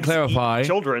 He didn't clarify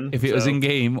children, if it was in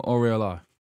game or real life.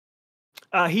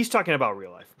 He's talking about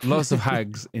real life. Lots of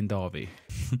hags in Derby.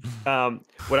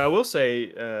 What I will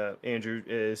say, Andrew,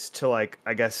 is to like,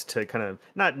 I guess to kind of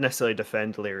not necessarily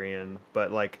defend Lyrian,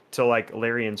 but like to like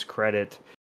Lyrian's credit,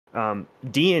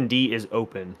 D&D is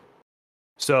open.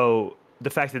 So the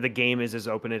fact that the game is as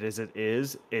open as it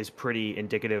is pretty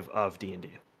indicative of D&D.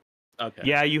 Okay.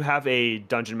 Yeah, you have a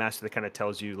dungeon master that kind of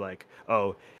tells you like,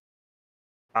 oh,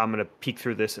 I'm gonna peek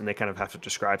through this, and they kind of have to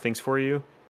describe things for you.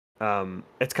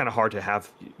 It's kind of hard to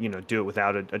have, do it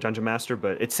without a dungeon master,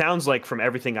 but it sounds like from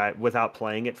everything without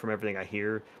playing it, from everything I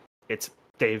hear,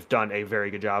 they've done a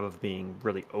very good job of being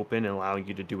really open and allowing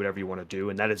you to do whatever you want to do,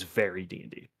 and that is very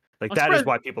D&D. Like that is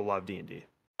why people love D&D.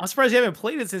 I'm surprised you haven't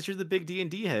played it since you're the big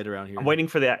D&D head around here. I'm waiting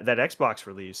for that Xbox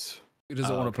release. He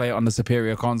doesn't want to play it on the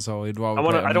superior console. He'd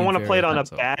rather I don't want to play it on a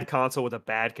bad console with a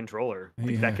bad controller.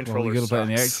 Like, that controller sucks. Play on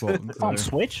the Xbox, on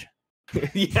Switch.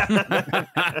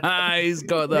 Yeah, he's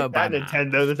got the bad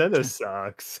Nintendo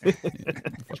sucks.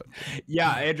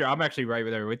 Yeah, Andrew, I'm actually right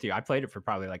there with you. I played it for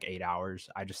probably like 8 hours.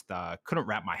 I just couldn't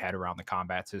wrap my head around the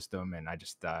combat system, and I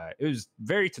just it was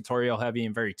very tutorial heavy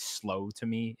and very slow to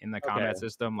me in the combat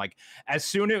system. Like as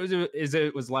soon as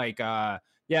it was like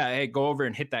yeah, hey, go over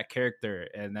and hit that character,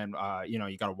 and then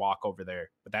you got to walk over there,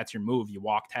 but that's your move. You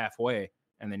walked halfway,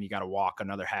 and then you got to walk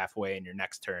another halfway in your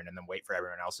next turn, and then wait for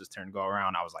everyone else's turn to go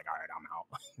around. I was like, all right, I'm out.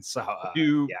 So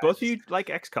do both of you like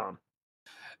XCOM?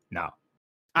 No.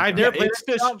 I've never played. It's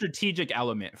the strategic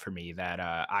element for me that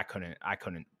I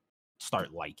couldn't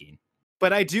start liking.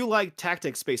 But I do like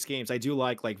tactics-based games. I do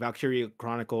like Valkyria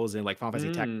Chronicles and like Final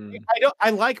Fantasy Tactics.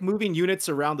 I like moving units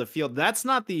around the field. That's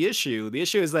not the issue. The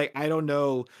issue is like I don't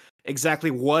know exactly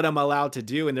what I'm allowed to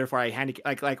do, and therefore I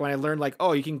like when I learned like,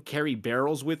 oh, you can carry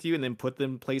barrels with you and then put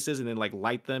them places and then like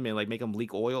light them and like make them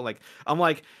leak oil. Like I'm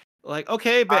like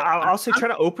okay, but I'll say try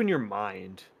to open your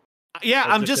mind. Yeah,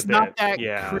 I'm just not that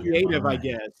creative, I I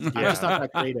guess. I'm just not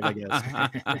that creative, I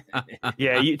guess.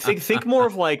 Yeah, you think more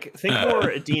of like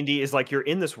D&D is like you're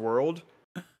in this world.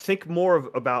 Think more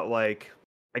about like,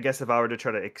 I guess if I were to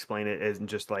try to explain it as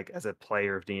just like as a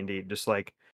player of D&D, just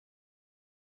like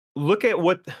look at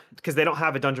what, because they don't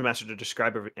have a dungeon master to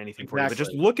describe anything for you, but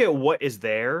just look at what is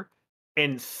there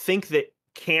and think that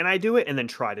can I do it, and then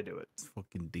try to do it. It's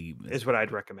fucking deep. Is what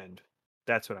I'd recommend.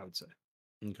 That's what I would say.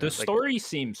 Okay. The story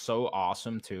seems so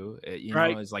awesome too. You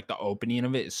know, it's like the opening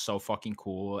of it is so fucking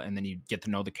cool, and then you get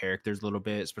to know the characters a little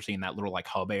bit, especially in that little like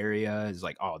hub area. Is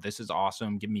like, oh, this is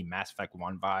awesome. Give me Mass Effect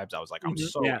 1 vibes. I was like, I'm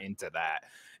so into that.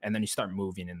 And then you start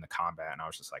moving in the combat, and I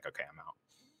was just like, okay, I'm out.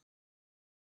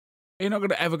 You're not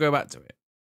gonna ever go back to it.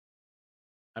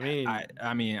 I mean,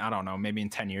 I don't know. Maybe in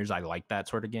 10 years, I like that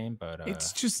sort of game, but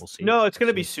it's just we'll see. No, it's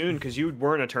gonna be soon because you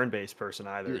weren't a turn-based person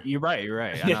either. You're right.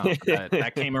 I know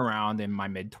that came around in my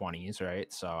mid-20s,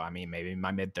 right? So I mean, maybe in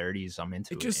my mid-30s, I'm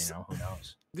into it. You know, who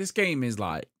knows? This game is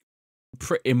like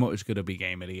pretty much gonna be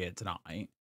game of the year tonight.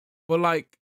 But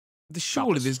like,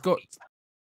 surely there's got.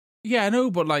 Yeah, I know,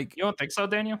 but like, you don't think so,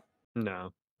 Daniel?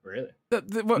 No, really.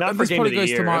 Not for game of the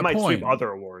year. It might sweep other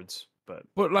awards.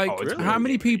 But like, how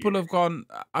many people have gone?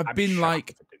 I've been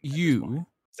like you,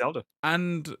 Zelda,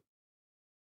 and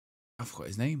I forgot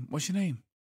his name. What's your name?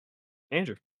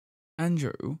 Andrew. I'm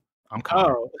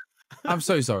Connor. Oh. I'm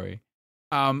so sorry.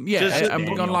 Yeah, I'm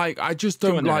gone like I just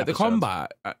don't like the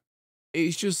combat.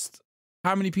 It's just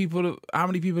how many people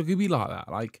could be like that?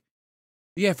 Like,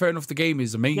 yeah, fair enough. The game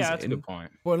is amazing. Yeah, that's a good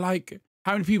point. But like,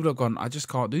 how many people have gone? I just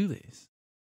can't do this.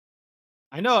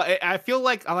 I know. I feel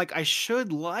like I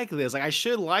should like this. Like I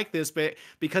should like this, but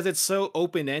because it's so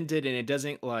open ended and it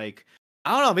doesn't like.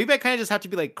 I don't know. Maybe I kind of just have to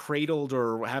be like cradled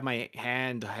or have my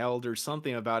hand held or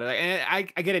something about it. And I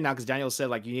get it now because Daniel said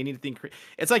like you need to think.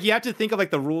 It's like you have to think of like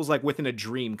the rules like within a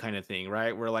dream kind of thing,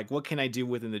 right? Where like what can I do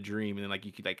within the dream, and then like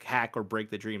you could like hack or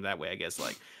break the dream that way. I guess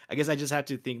I just have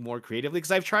to think more creatively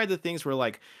because I've tried the things where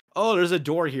like, oh, there's a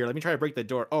door here. Let me try to break the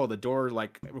door. Oh, the door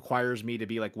like requires me to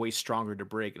be like way stronger to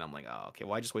break, and I'm like, oh, okay.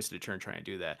 Well, I just wasted a turn trying to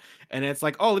do that. And it's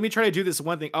like, oh, let me try to do this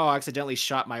one thing. Oh, I accidentally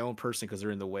shot my own person because they're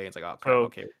in the way. It's like, oh, crap,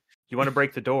 okay. You want to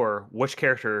break the door? Which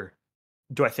character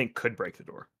do I think could break the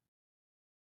door?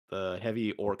 The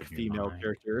heavy orc female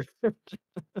character,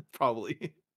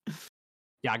 probably.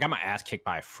 Yeah, I got my ass kicked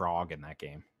by a frog in that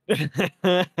game.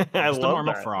 I love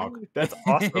normal that. Frog. That's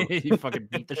awesome. You fucking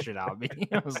beat the shit out of me.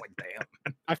 I was like,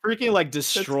 damn. I freaking like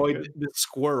destroyed the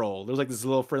squirrel. There's like this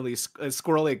little friendly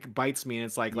squirrel that bites me, and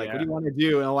it's like, what do you want to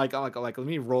do? And I'm like, let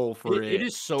me roll for it. It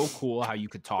is so cool how you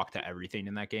could talk to everything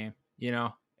in that game, you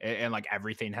know? And like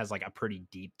everything has like a pretty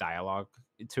deep dialogue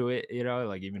to it, you know,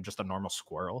 like even just a normal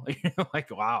squirrel. Like,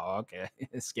 wow, okay,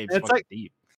 this game's like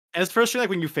deep. And it's frustrating,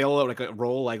 like when you fail like a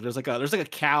roll, like there's like a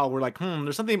cow. We're like,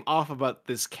 there's something off about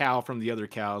this cow from the other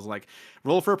cows. Like,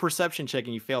 roll for a perception check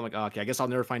and you fail. I'm like, oh, okay, I guess I'll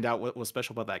never find out what was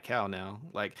special about that cow now.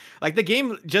 Like the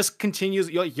game just continues.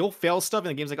 You'll fail stuff, and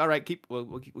the game's like, all right,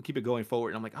 we'll keep it going forward.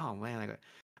 And I'm like, oh man,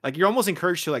 like you're almost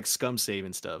encouraged to like scum save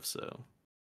and stuff. So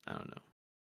I don't know.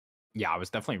 Yeah, I was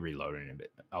definitely reloading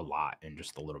a lot in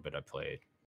just a little bit I played.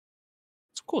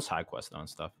 It's a cool side quest and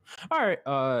stuff. All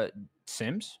right,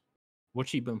 Sims,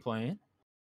 what you been playing?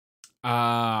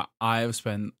 I have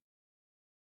spent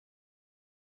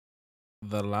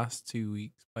the last 2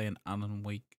 weeks playing Alan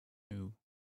Wake 2.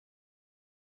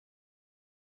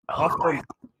 I'll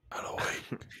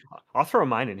throw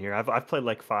mine in here. I've played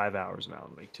like 5 hours of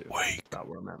Alan Wake 2. Wake. About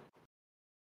where I'm at.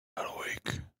 Alan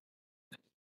Wake.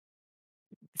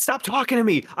 Stop talking to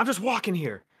me. I'm just walking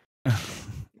here.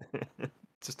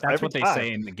 That's what they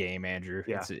say in the game, Andrew.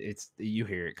 Yeah. It's you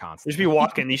hear it constantly. Just be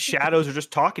walking. These shadows are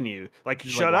just talking to you. Like,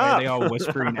 shut up. Why are they all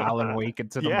whispering Alan Wake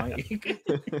into the mic?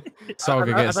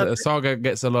 Saga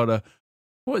gets a lot of,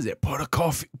 what is it? Pot of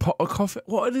coffee.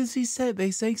 What does he say?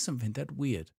 They say something that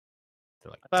weird.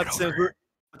 They're like, I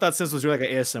thought Sims was doing like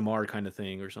an ASMR kind of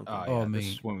thing or something. Oh, yeah, this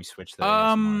is when we switched to the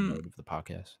ASMR mode of the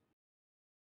podcast.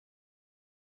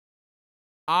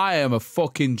 I am a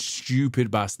fucking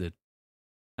stupid bastard.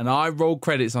 And I rolled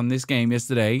credits on this game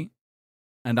yesterday,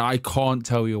 and I can't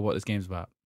tell you what this game's about.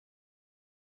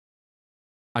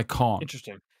 I can't.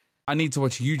 Interesting. I need to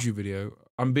watch a YouTube video.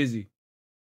 I'm busy.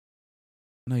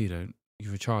 No, you don't.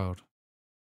 You're a child.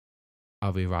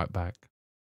 I'll be right back.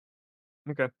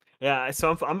 Okay. Yeah.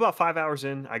 So I'm about 5 hours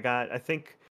in. I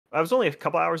think I was only a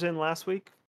couple hours in last week,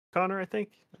 Connor. I think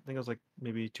I was like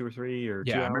maybe 2 or 3 or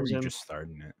 2 I remember hours you in. just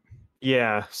starting it.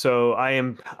 Yeah. So I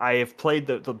have played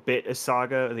the bit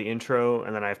Saga, the intro,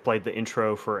 and then I've played the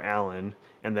intro for Alan,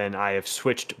 and then I have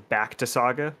switched back to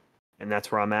Saga, and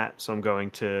that's where I'm at. So I'm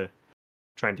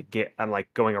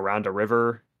like going around a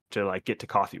river to like get to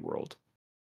Coffee World.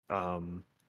 I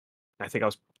think I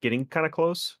was getting kind of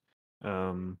close.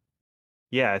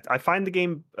 Yeah, I find the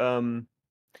game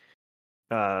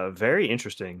very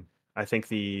interesting. I think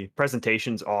the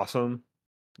presentation's awesome.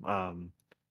 I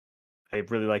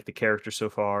really like the character so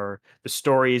far. The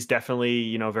story is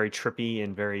definitely, very trippy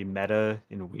and very meta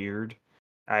and weird.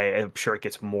 I am sure it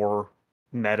gets more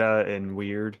meta and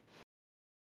weird.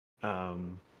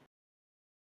 The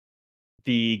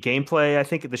gameplay, I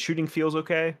think the shooting feels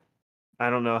okay. I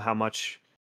don't know how much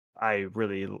I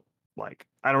really like.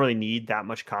 I don't really need that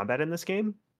much combat in this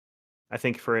game. I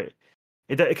think for it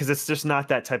because it's just not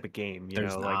that type of game,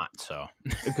 There's like not, so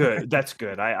good. That's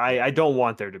good. I don't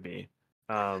want there to be.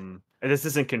 And this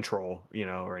isn't Control,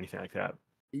 or anything like that.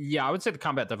 yeah, I would say the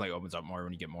combat definitely opens up more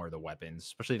when you get more of the weapons,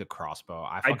 especially the crossbow.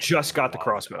 I just got the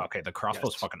crossbow. Okay, the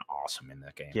crossbow's Yes. fucking awesome in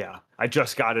that game. Yeah, I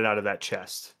just got it out of that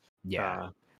chest. Yeah.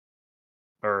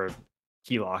 Or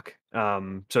keylock.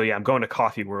 So yeah, I'm going to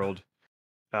Coffee World.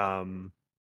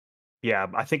 Yeah,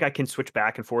 I think I can switch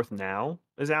back and forth now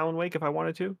as Alan Wake if I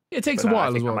wanted to. It takes But a I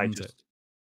while think as I well, might doesn't it?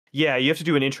 Yeah, you have to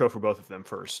do an intro for both of them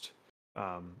first,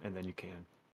 and then you can.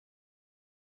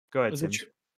 Go ahead, Tim.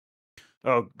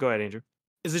 Oh, go ahead, Andrew.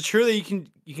 Is it true that you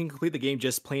can complete the game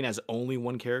just playing as only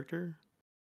one character?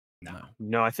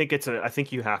 No, I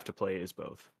think you have to play it as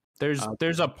both.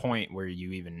 There's a point where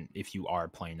if you are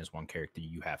playing as one character,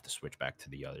 you have to switch back to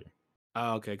the other.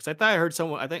 Oh, okay. Because I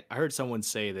heard someone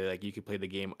say that like you could play the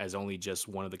game as only just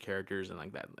one of the characters and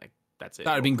like that's it.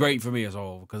 That'd have been great for me as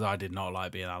well because I did not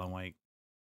like being Alan Wake.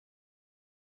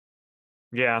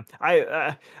 Yeah,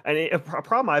 a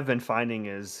problem I've been finding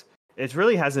is it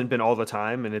really hasn't been all the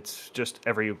time, and it's just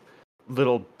every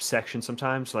little section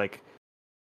sometimes. Like,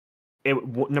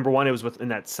 number one, it was in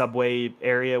that subway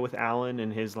area with Alan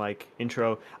and his like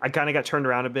intro. I kind of got turned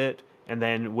around a bit, and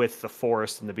then with the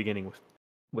forest in the beginning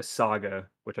with Saga,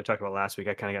 which I talked about last week,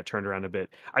 I kind of got turned around a bit.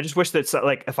 I just wish that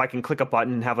like if I can click a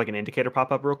button and have like an indicator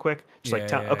pop up real quick,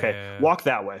 just walk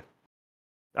that way.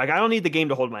 Like I don't need the game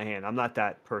to hold my hand. I'm not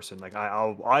that person. Like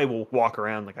I will walk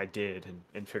around like I did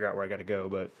and figure out where I got to go.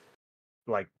 But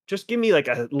like just give me like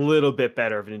a little bit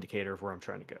better of an indicator of where I'm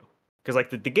trying to go. Because like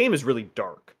the game is really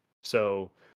dark,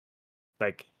 so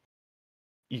like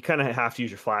you kind of have to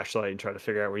use your flashlight and try to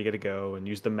figure out where you got to go and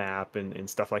use the map and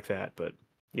stuff like that. But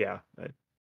yeah,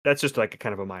 that's just like a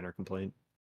kind of a minor complaint.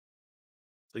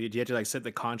 So do you have to like set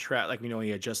the contrast, like when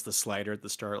you adjust the slider at the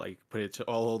start, like put it to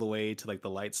all the way to like the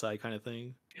light side kind of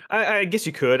thing? I guess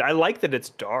you could. I like that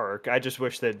it's dark. I just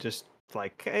wish that just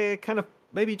like kind of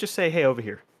maybe just say, hey, over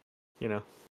here.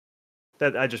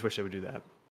 That I just wish they would do that.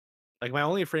 Like my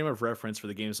only frame of reference for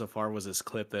the game so far was this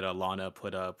clip that Alana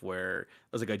put up where it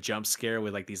was like a jump scare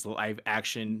with like these live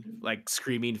action like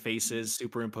screaming faces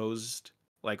superimposed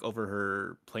like over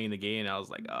her playing the game, and I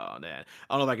was like, oh man,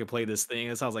 I don't know if I can play this thing.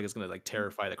 It sounds like it's gonna like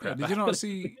terrify the crap. Did you not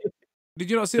see? Did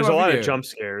you not see? There's my a lot video? of jump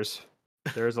scares.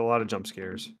 There's a lot of jump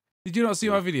scares. Did you not see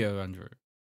my video, Andrew?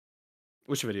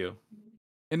 Which video?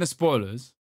 In the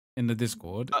spoilers in the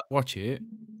Discord. Watch it,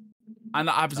 and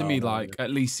that happens to me like at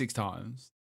least 6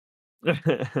 times. Like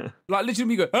literally,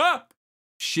 me go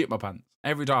shit my pants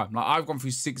every time. Like I've gone through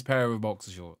 6 pair of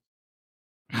boxer shorts.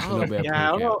 I don't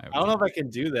know if I can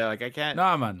do that. Like I can't.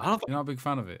 Nah, man. You're not a big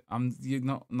fan of it. You're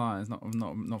not. No, it's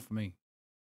not for me.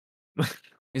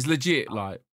 It's legit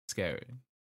like scary.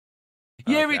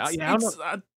 Yeah, okay.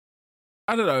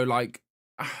 I don't know. Like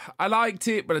I liked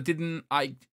it, but I didn't.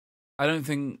 I don't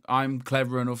think I'm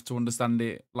clever enough to understand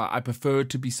it. Like I preferred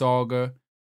to be Saga.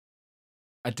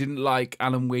 I didn't like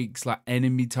Alan Wake's like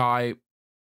enemy type.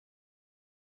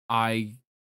 I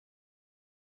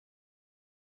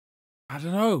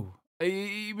don't know.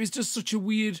 It was just such a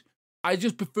weird. I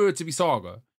just preferred to be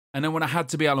Saga, and then when I had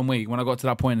to be Alan Wake, when I got to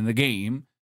that point in the game,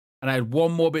 and I had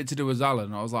one more bit to do as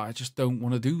Alan, I was like, I just don't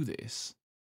want to do this.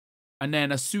 And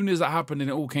then as soon as that happened and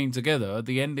it all came together,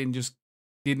 the ending just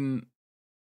didn't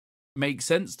make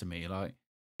sense to me. Like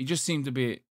it just seemed to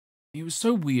be. It was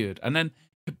so weird. And then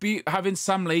having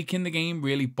Sam Lake in the game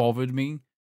really bothered me.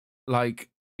 Like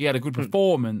he had a good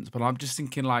performance, but I'm just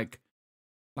thinking like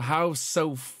how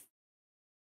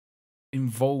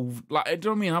involved, like I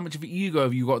don't mean how much of an ego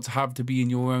have you got to have be in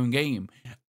your own game.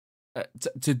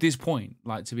 to this point,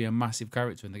 like to be a massive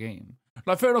character in the game.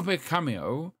 Like fair enough, make a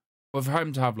cameo, but for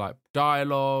him to have like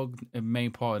dialogue, a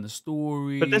main part in the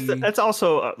story. But that's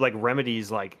also like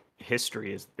Remedy's like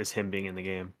history is him being in the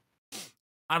game.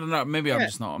 I don't know. Maybe I'm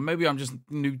just not. Maybe I'm just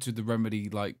new to the Remedy.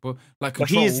 Like, but like, But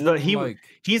Control,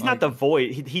 he's not the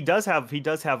voice. He does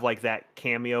have like that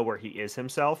cameo where he is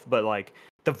himself, but like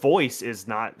the voice is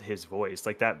not his voice.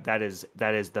 Like that is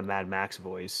the Mad Max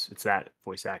voice. It's that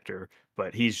voice actor,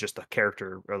 but he's just a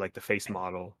character or like the face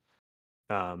model.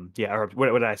 Yeah. Or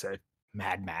what did I say?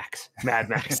 Mad Max.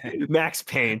 Max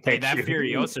Payne. Hey, that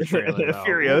Furiosa trailer.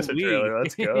 Furiosa trailer.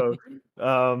 Let's go.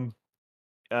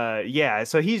 Yeah,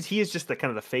 so he is just the kind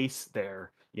of the face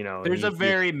there, you know. There's a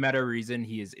very meta reason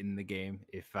he is in the game.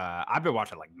 If I've been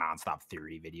watching like nonstop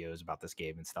theory videos about this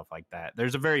game and stuff like that.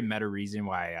 There's a very meta reason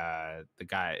why the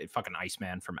guy fucking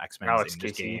Iceman from X-Men is in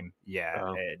this game.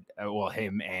 Yeah, well,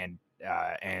 him and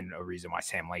a reason why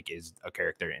Sam Lake is a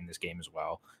character in this game as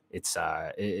well. It's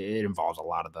it involves a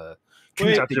lot of the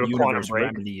connected universe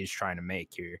Remedy is trying to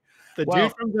make here. The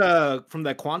dude from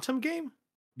the Quantum game.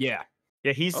 Yeah.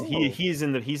 Yeah, he's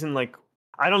in like,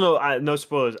 I don't know, no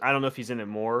spoilers. I don't know if he's in it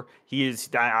more. He is.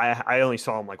 I only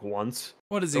saw him like once.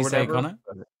 What does he say, Connor?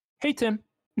 Hey Tim.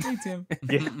 Hey Tim.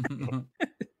 Yeah.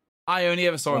 I only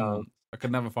ever saw him once. I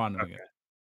could never find him again.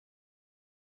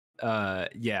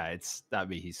 Yeah,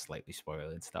 he's slightly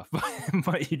spoiled and stuff,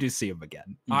 but you do see him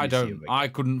again. I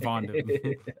couldn't find him.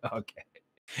 Okay.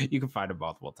 You can find him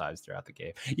multiple times throughout the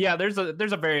game. Yeah, there's a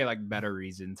very like meta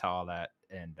reason to all that,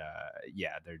 and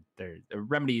yeah,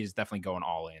 Remedy is definitely going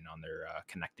all in on their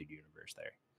connected universe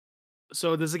there.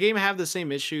 So does the game have the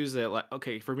same issues that, like,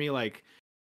 okay, for me, like,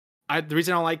 the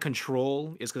reason I don't like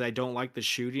Control is because I don't like the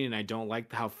shooting and I don't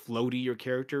like how floaty your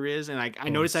character is, and I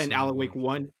noticed that in Alan Wake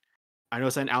 1. I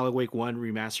noticed that in Alan Wake 1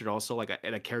 remastered also, like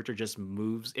a character just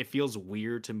moves. It feels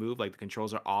weird to move, like the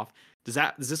controls are off. Does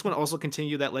this one also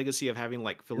continue that legacy of having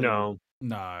like No,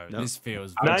 this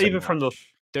feels not even from the.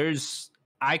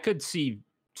 I could see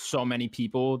so many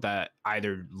people that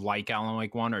either like Alan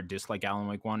Wake 1 or dislike Alan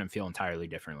Wake 1 and feel entirely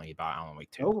differently about Alan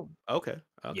Wake 2. Oh, okay.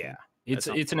 Yeah, it's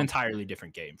an entirely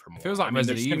different game from. It feels like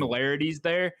Resident there's Evil. similarities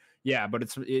there, yeah, but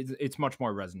it's much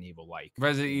more Resident Evil like.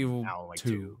 Resident Evil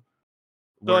 2.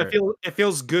 So it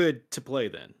feels good to play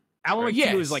then. Alan Wake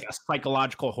 2 is like a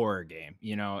psychological horror game.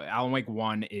 You know, Alan Wake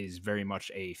 1 is very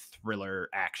much a thriller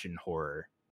action horror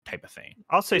type of thing.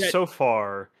 I'll say so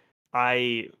far,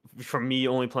 from me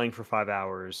only playing for 5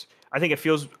 hours, I think it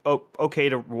feels okay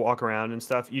to walk around and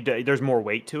stuff. There's more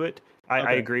weight to it.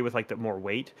 I agree with like the more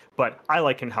weight, but I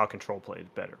like how Control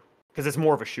played better because it's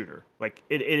more of a shooter. Like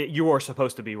you are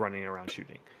supposed to be running around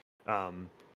shooting.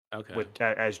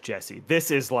 As Jesse,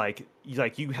 this is like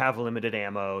you have limited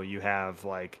ammo. You have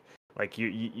like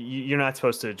you're not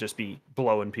supposed to just be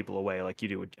blowing people away like you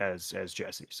do as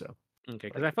Jesse. So okay,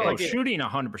 because I felt like shooting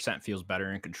 100% feels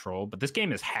better in Control, but this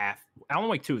game is Alan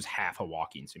Wake 2 is half a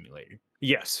walking simulator.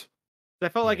 Yes, I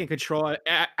felt like in Control,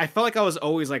 I felt like I was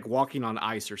always like walking on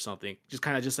ice or something, just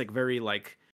kind of just like very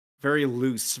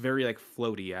loose, very like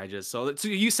floaty. So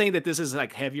you saying that this is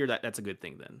like heavier, that's a good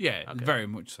thing then? Yeah, very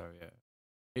much so. Yeah.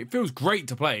 It feels great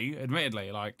to play,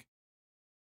 admittedly. Like,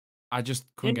 I just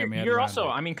couldn't get my head around it.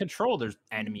 I mean, Control, there's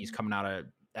enemies coming out of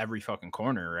every fucking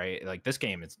corner, right? Like, this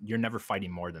game, you're never fighting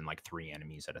more than like 3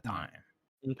 enemies at a time.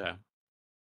 Okay.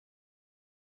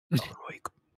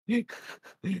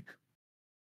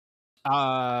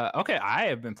 Okay, I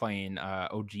have been playing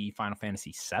OG Final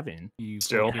Fantasy 7.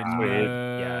 Still in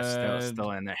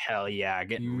there. Hell yeah,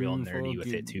 getting real nerdy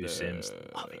with it too, Sims.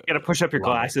 Love it. You gotta push up your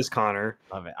glasses, Connor.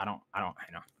 Love it. I know. I know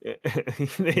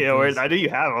you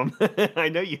have them. I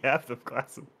know you have the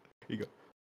glasses. Here you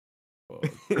go.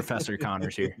 Professor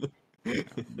Connor's here.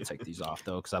 Take these off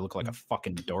though, because I look like a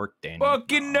fucking dork, Daniel.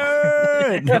 Fucking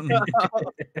nerd.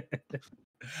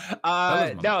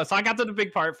 No, so I got to the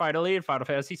big part finally in Final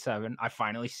Fantasy 7. I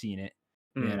finally seen it.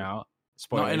 You know,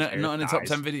 spoilers, not in a top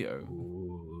 10 video.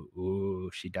 Ooh,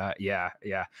 she died. Yeah.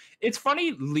 It's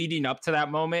funny leading up to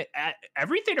that moment.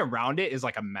 Everything around it is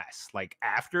like a mess. Like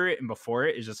after it and before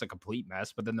it is just a complete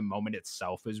mess. But then the moment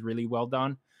itself is really well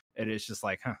done. It is just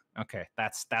like, okay,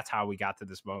 that's how we got to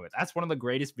this moment. That's one of the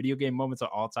greatest video game moments of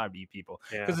all time to you people.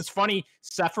 Because it's funny,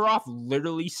 Sephiroth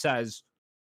literally says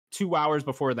 2 hours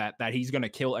before that he's gonna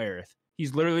kill Aerith.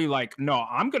 He's literally like, no,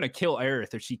 I'm gonna kill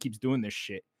Aerith if she keeps doing this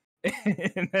shit.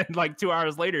 And then like 2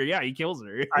 hours later, yeah, he kills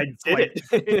her. I It's did like,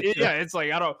 it. yeah, it's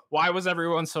like, I don't, why was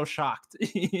everyone so shocked?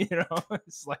 You know,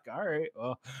 it's like, all right,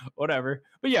 well, whatever.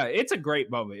 But yeah, it's a great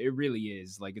moment. It really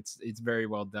is. Like, it's very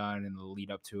well done, and the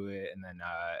lead up to it, and then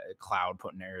Cloud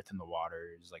putting Earth in the water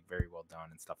is like very well done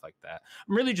and stuff like that.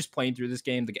 I'm really just playing through this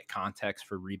game to get context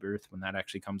for Rebirth when that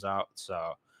actually comes out.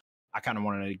 So I kind of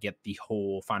wanted to get the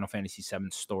whole Final Fantasy VII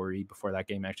story before that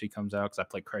game actually comes out, because I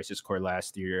played Crisis Core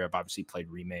last year. I've obviously played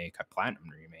Remake. I Platinum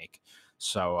Remake.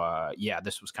 So yeah,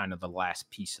 this was kind of the last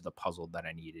piece of the puzzle that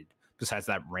I needed, besides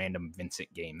that random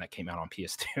Vincent game that came out on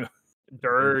PS2.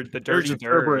 The dirty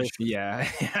Dirge. Yeah.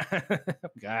 I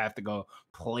have to go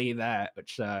play that,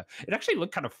 which it actually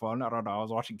looked kind of fun. I don't know. I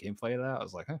was watching gameplay of that. I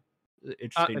was like, huh,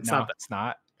 interesting. It's no, not. it's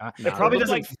not. It probably looked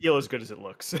doesn't feel as good as it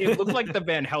looks. It looked like the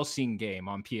Van Helsing game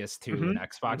on PS2 and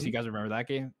Xbox. Mhm. You guys remember that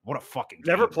game? What a fucking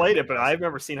Never game played that it, but was. I've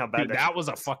never seen how bad Dude, that was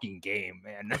a fucking game,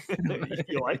 man.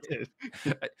 You liked it.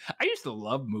 I used to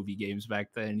love movie games back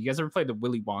then. You guys ever played the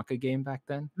Willy Wonka game back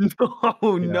then?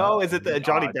 Oh no, is it the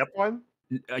Johnny God. Depp one?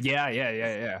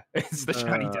 Yeah. It's the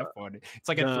Johnny Depp one. It's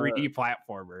like a 3D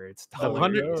platformer. It's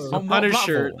hilarious. On what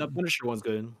platform? The Punisher one's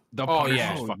good. The Oh, Punisher's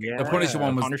yeah. fucking Yeah. The Punisher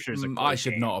one was. Punisher's a I great should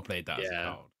game. not have played that.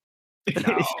 Yeah.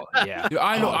 No, yeah. Dude,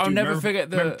 I'll Dude, never remember- forget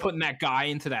Remember the. putting that guy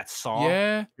into that saw?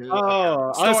 Yeah.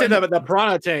 Oh, I was saying the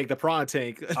piranha tank. The piranha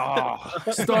tank. Oh,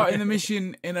 Starting the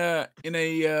mission in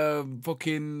a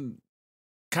fucking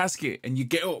casket, and you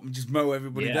get up and just mow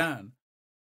everybody Yeah. down.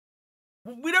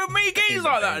 We don't make games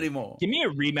like that anymore. give me a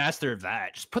remaster of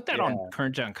that. Just put that on Yeah.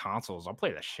 current gen consoles. I'll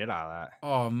play the shit out of that.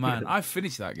 Oh man, I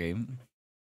finished that game.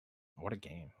 What a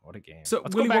game! What a game! So,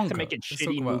 Let's Willy go back to Wonka. making Let's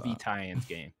talk shitty about movie that. tie-ins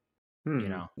game. Hmm. You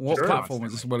know, What just platform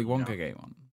was this Willy constantly, Wonka you know? game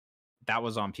on? That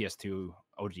was on PS2,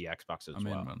 OG Xbox as I'm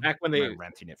in, well. man. Back when I they remember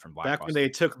renting it from Blockbuster. back when they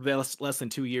took less than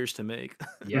 2 years to make.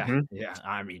 Yeah, Mhm. yeah.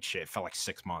 I mean, shit, it felt like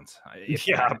 6 months. If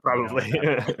Yeah, that, probably. You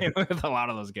know, with a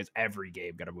lot of those games, every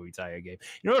game got a movie tie-in game.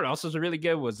 You know what else was really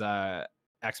good was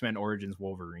X-Men Origins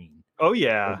Wolverine. Oh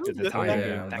yeah. To the Oh, tie-in yeah,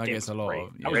 game. that game gets was a lot great.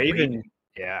 of- That was Raven. great.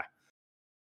 Yeah.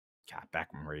 God,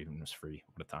 back when Raven was free.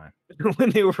 What a time. When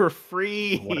they were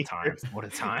free. What a time. What a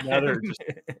time. Now they're just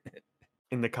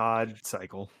in the COD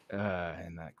cycle.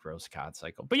 And that gross COD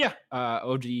cycle. But yeah,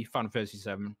 OG Final Fantasy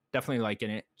VII, definitely liking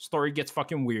it. Story gets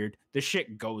fucking weird. This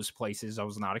shit goes places I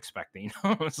was not expecting.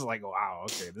 I was like, wow,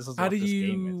 okay, this is How what did this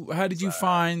game you is. how did you It's,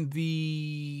 find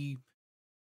the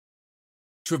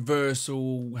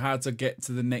traversal? How to get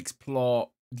to the next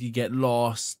plot? Do you get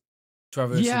lost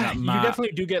traversing yeah, that you map?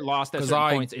 definitely do get lost at 'Cause certain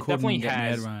I points. It couldn't definitely get my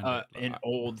head has around it, an like-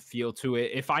 old feel to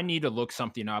it. If I need to look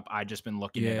something up, I just been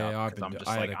looking it Yeah, up I've because I'm been- just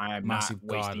I had like, a I am not massive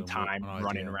guide wasting on time what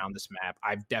running idea. around this map.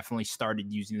 I've definitely started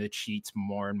using the cheats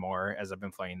more and more as I've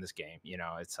been playing this game. You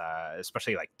know, it's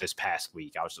especially like this past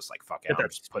week, I was just like, fuck it, Get I'm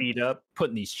that just speed up.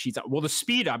 putting these cheats out. Well, the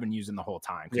speed I've been using the whole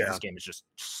time because Yeah. this game is just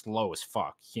slow as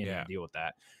fuck. You can't Yeah. even deal with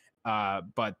that.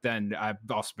 But then I've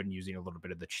also been using a little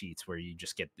bit of the cheats where you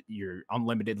just get your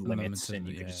unlimited limits and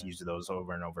you can just yeah. use those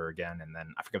over and over again. And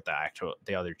then I forget what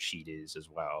the other cheat is as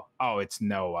well. Oh, it's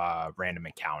no random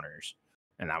encounters,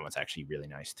 and that one's actually really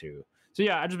nice too. So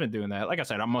yeah, I've just been doing that. Like I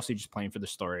said, I'm mostly just playing for the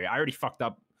story. I already fucked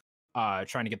up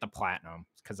trying to get the platinum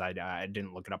because I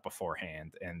didn't look it up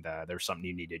beforehand, and there was something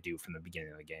you need to do from the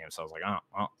beginning of the game. So I was like, oh,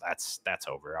 well, that's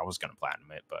over. I was gonna platinum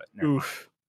it, but never mind. Oof.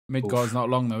 Midgard's not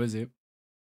long though, is it?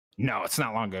 No, it's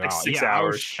not long ago. Like 6 I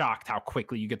was hours. shocked how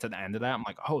quickly you get to the end of that. I'm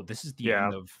like, oh, this is the Yeah.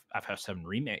 end of FF7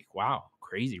 Remake. Wow,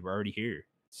 crazy. We're already here.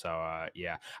 So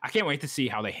yeah, I can't wait to see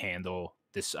how they handle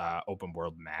this open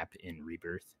world map in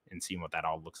Rebirth and seeing what that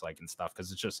all looks like and stuff.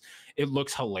 Because it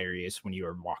looks hilarious when you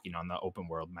are walking on the open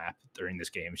world map during this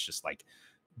game. It's just like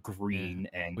green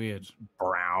and Weird.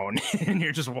 brown, and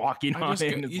you're just walking on it.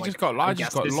 and it's You like, just got. I I just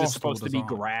guess got this lost. is supposed all to the be time.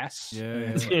 grass. Yeah,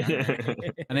 It's yeah. like, all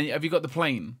right. And then have you got the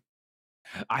plane?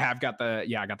 I have got the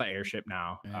I got the airship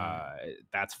now. Yeah.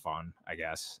 That's fun, I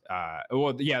guess.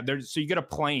 Well, yeah, so you get a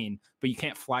plane, but you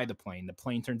can't fly the plane. The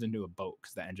plane turns into a boat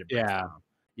because the engine breaks Yeah. down.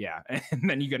 Yeah, and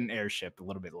then you get an airship a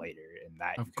little bit later, and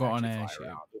that I've you can got an actually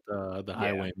fly airship. around. The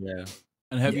high wing, yeah.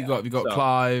 And have you Yeah, got so-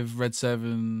 Clive, Red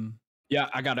 7? Yeah,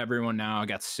 I got everyone now. I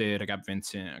got Sid, I got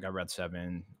Vincent, I got Red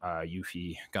 7,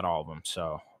 Yuffie, got all of them.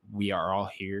 So we are all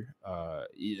here.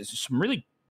 It's some really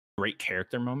great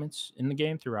character moments in the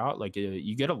game throughout. Like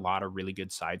you get a lot of really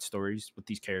good side stories with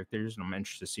these characters, and I'm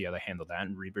interested to see how they handle that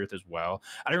in Rebirth as well.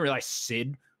 I didn't realize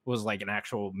Sid was like an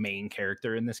actual main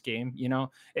character in this game, you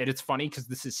know. And it's funny because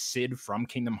this is Sid from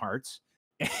Kingdom Hearts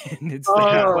and it's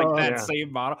like that yeah.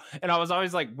 same model. And I was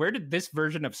always like, where did this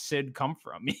version of Sid come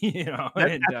from? You know,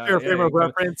 That's and your yeah, favorite it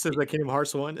goes- reference is the Kingdom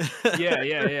Hearts one. yeah.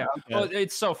 Okay. Well,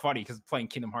 it's so funny because playing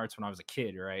Kingdom Hearts when I was a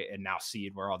kid, right, and now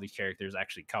seeing where all these characters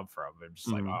actually come from, I'm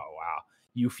just like, oh wow,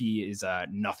 Yuffie is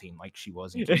nothing like she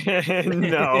was in Kingdom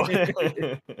No.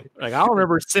 Like, I don't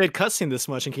remember Sid cussing this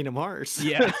much in Kingdom Hearts.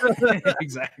 Yeah,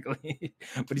 exactly.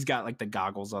 But he's got like the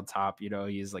goggles on top. You know,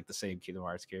 he's like the same Kingdom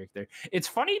Hearts character. It's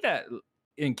funny that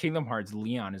in Kingdom Hearts,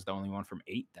 Leon is the only one from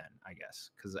 8. Then I guess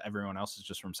because everyone else is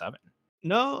just from 7.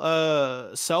 No,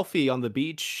 Selfie on the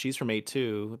beach. She's from 8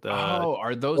 too.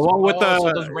 Are those the one with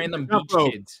so those random jump beach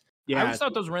rope. kids? Yeah, I always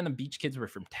thought those random beach kids were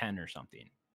from 10 or something.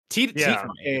 Titus,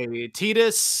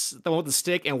 the one with the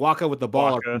stick, and Waka with the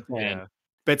ball are from 10. Yeah.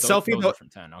 But Selfie those are from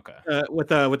 10. Okay, with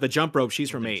the jump rope, she's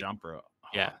from 8. Jump rope.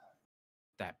 Yeah.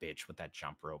 That bitch with that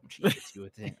jump rope, and she hits you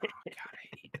with it. Oh god, I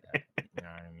hate that. You know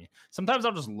what I mean? Sometimes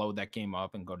I'll just load that game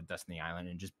up and go to Destiny Island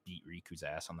and just beat Riku's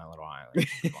ass on that little island.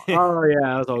 Oh yeah,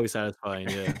 that was always satisfying.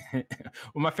 Yeah. Well,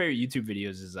 my favorite YouTube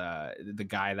videos is the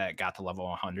guy that got to level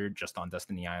 100 just on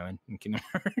Destiny Island in Kingdom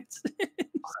Hearts.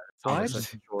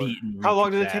 How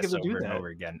long did it take him to do over that? and over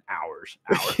again? Hours.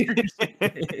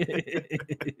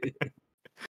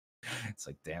 It's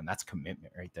like, damn, that's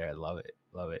commitment right there. I love it.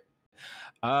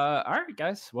 All right,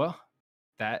 guys. Well,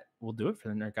 that will do it for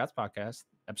the Nerd Gods podcast,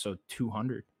 episode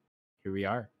 200. Here we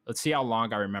are. Let's see how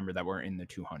long I remember that we're in the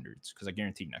 200s, because I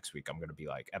guarantee next week I'm going to be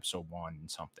like episode 1 and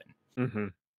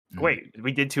something. Wait,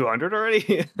 we did 200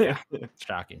 already? Yeah,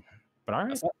 shocking. But all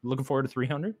right, looking forward to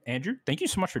 300. Andrew, thank you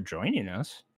so much for joining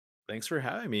us. Thanks for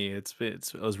having me. It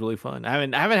was really fun. I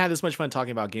haven't had this much fun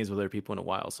talking about games with other people in a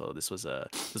while, so this was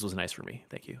nice for me.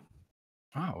 Thank you.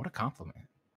 Wow, what a compliment.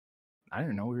 I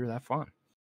didn't know we were that fun.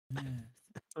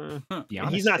 Be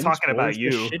honest, He's not Sims talking about bores the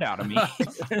you. shit out of me.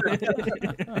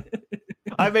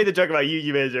 I made the joke about you.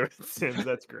 You made a joke about Sims.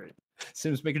 That's great.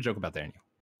 Sims, make a joke about Daniel.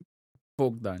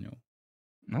 Fuck Daniel.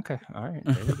 Okay, all right.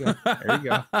 There we go. There you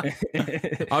go.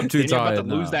 I'm too Daniel tired about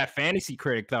to lose now. that fantasy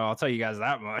critic, though. I'll tell you guys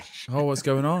that much. Oh, what's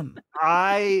going on?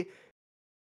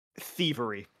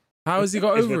 Thievery. How has he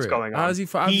got is over what's it? going on. How has he?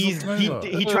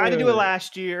 He tried to do it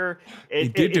last year.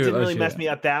 It did do it didn't last really mess year. me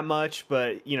up that much,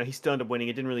 but you know he still ended up winning.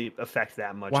 It didn't really affect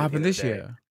that much. What at the happened end of this the day.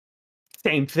 year?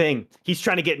 Same thing. He's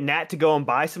trying to get Nat to go and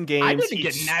buy some games. I didn't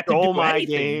get Nat to do my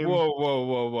anything. game.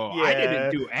 Whoa. Yeah, I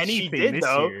didn't do anything she did, this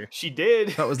though. year. She did.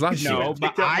 That was last year. No, but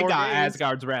Picked up I more got games.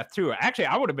 Asgard's Wrath too. Actually,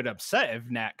 I would have been upset if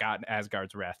Nat got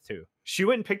Asgard's Wrath too. She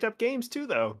went and picked up games too,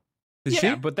 though. Did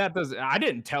Yeah, she? but that does. I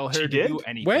didn't tell her She to did? do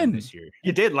anything When? this year.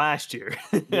 You did last year.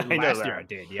 I know Last year I that.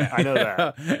 did. Yeah, I know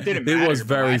that. Didn't It matter, was but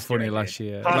very last year funny I last did.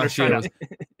 year. Connor's Last year trying was, to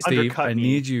Steve, undercut I me.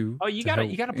 need you. Oh, you to gotta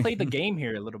help. play the game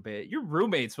here a little bit. You're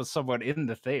roommates with someone in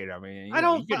the thing. I mean, you I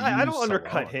know, don't. you could I use don't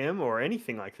undercut Salon. him or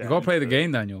anything like that. You gotta play the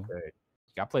game, Daniel.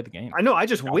 You gotta play the game. I know. I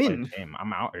just You gotta play win. the game.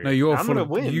 I'm out here. No, you're I'm full gonna of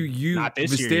win. you Not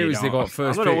this year, you mysteriously don't. got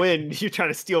first I'm gonna pick. win. You're trying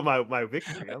to steal my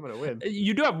victory. I'm gonna win.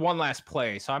 You do have one last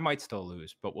play, so I might still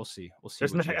lose, but we'll see. We'll see.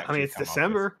 There's what no, you I actually mean, it's come up with.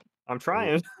 December. I'm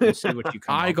trying. We'll see what you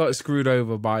come I up got with. screwed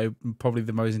over by probably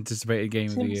the most anticipated game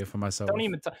of the Sims, year for myself. Don't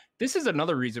even. This is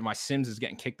another reason why Sims is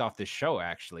getting kicked off this show,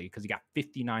 actually, because he got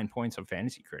 59 points on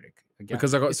Fantasy Critic. Again,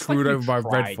 Because I got it's screwed you over by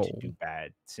tried to Redfall. do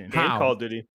bad, Sims. How? And Call of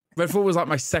Duty. Redfall was like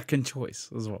my second choice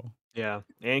as well. Yeah,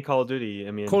 and Call of Duty.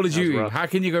 I mean, Call of that was Duty. rough. How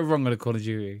can you go wrong on a Call of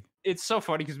Duty? It's so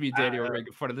funny because me and Daniel were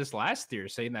making fun of this last year,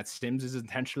 saying that Sims is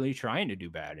intentionally trying to do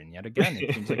bad, and yet again,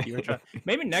 it seems like you were trying.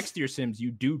 Maybe next year, Sims, you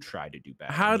do try to do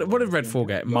bad. What did Redfall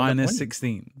get? Minus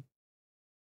 16.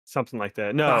 Something like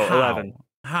that. No, But how? 11.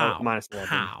 How? Minus 11.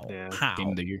 How? Yeah. How? Game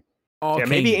of the year. Okay. Yeah,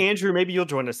 maybe Andrew. Maybe you'll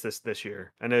join us this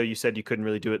year. I know you said you couldn't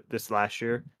really do it this last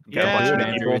year. You got a bunch Do of it,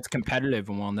 people. Andrew. It's competitive,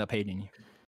 and we'll end up hating you.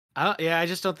 I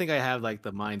just don't think I have like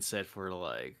the mindset for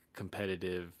like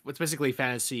competitive. It's basically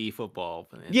fantasy football.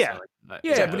 And Yeah.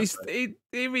 Yeah, but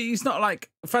it's not like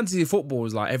fantasy football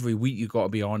is like every week you got to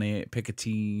be on it, pick a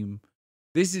team.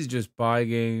 This is just buy a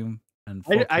game and.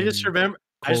 I just remember.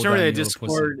 I just call remember the Daniel a pussy.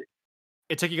 Discord.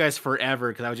 It took you guys forever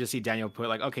because I would just see Daniel put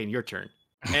like, "Okay, your turn."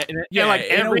 And Yeah, like it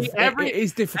every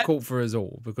is difficult for us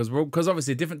all because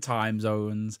obviously different time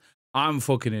zones. I'm a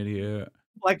fucking idiot.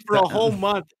 like for a whole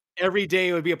month, every day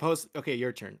it would be a post. Okay,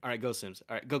 your turn. All right, go Sims.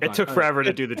 All right, go. It took Connor. forever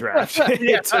to do the draft.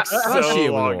 It took Last so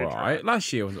year was long. to alright. draft.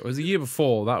 Last year was the year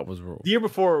before that was raw. The year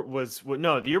before was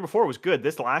no. The year before was good.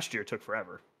 This last year took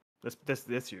forever.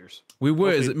 This year's. We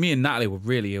were Mostly- me and Natalie were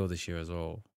really ill this year as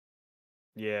well.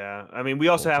 Yeah, I mean, we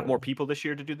also have Okay. more people this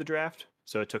year to do the draft,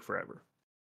 so it took forever.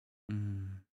 And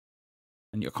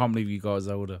I can't believe you guys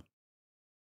are older.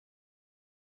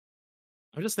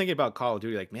 I'm just thinking about Call of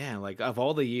Duty. Like, man, like of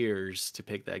all the years to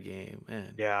pick that game,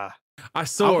 man. Yeah. I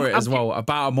saw it as well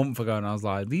about a month ago, and I was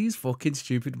like, "These fucking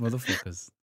stupid motherfuckers."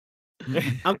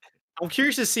 I'm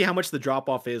curious to see how much the drop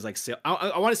off is. Like,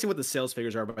 I want to see what the sales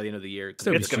figures are by the end of the year.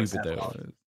 Still It's gonna stupid sell.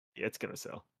 though. Yeah, it's gonna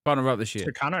sell. Connor about this The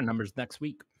shit. Connor numbers next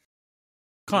week.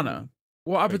 Connor,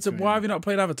 what happened to? Why have you not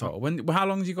played Avatar? How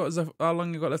long you got? How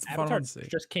long you got left in Final Avatar Fantasy?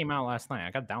 just came out last night.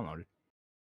 I got downloaded.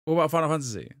 What about Final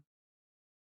Fantasy?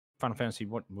 Final Fantasy.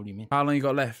 What do you mean? How long you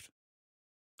got left?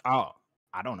 Oh,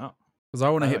 I don't know. Because I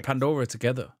want to hit like Pandora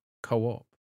together, co-op.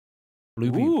 Blue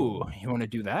Ooh, people. you want to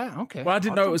do that? Okay. Well, I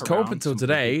didn't know it was co-op until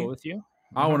today. With you.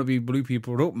 I want to be blue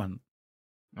people up, man.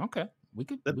 Okay, we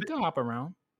could hop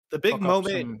around. The big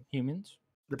moment, humans.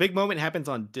 The big moment happens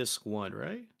on disc 1,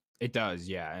 right? It does,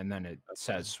 yeah. And then it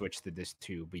says switch to disc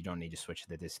 2, but you don't need to switch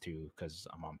to disc 2 because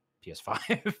I'm on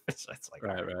PS5. so it's like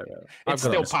right. It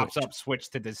still pops up switch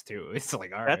to disc 2. It's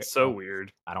like, all right. That's so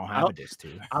weird. I don't have a disc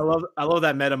 2. I love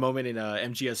that meta moment in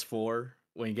MGS4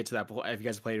 when you get to that point. If you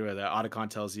guys played where the Otacon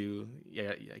tells you,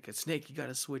 yeah, like a Snake, you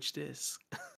gotta switch disc.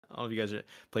 I don't know if you guys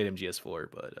played MGS4,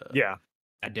 but yeah.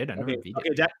 I did. I never beat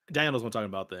it. Daniel knows what I'm talking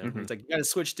about then. Mm-hmm. It's like, you gotta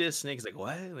switch disc. Snake's like,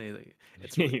 what?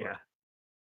 It's really yeah.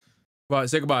 Right,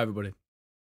 say goodbye, everybody.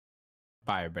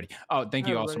 Bye, everybody. Oh, thank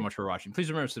you all so much for watching. Please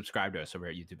remember to subscribe to us over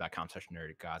at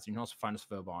youtube.com/nerdicgods. You can also find us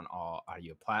available on all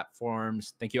audio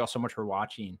platforms. Thank you all so much for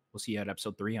watching. We'll see you at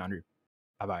episode 300.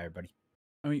 Bye-bye, everybody.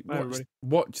 I mean,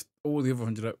 watch all the other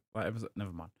 100 episodes.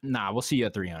 Never mind. Nah, we'll see you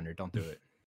at 300. Don't do it.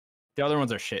 The other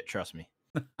ones are shit, trust me.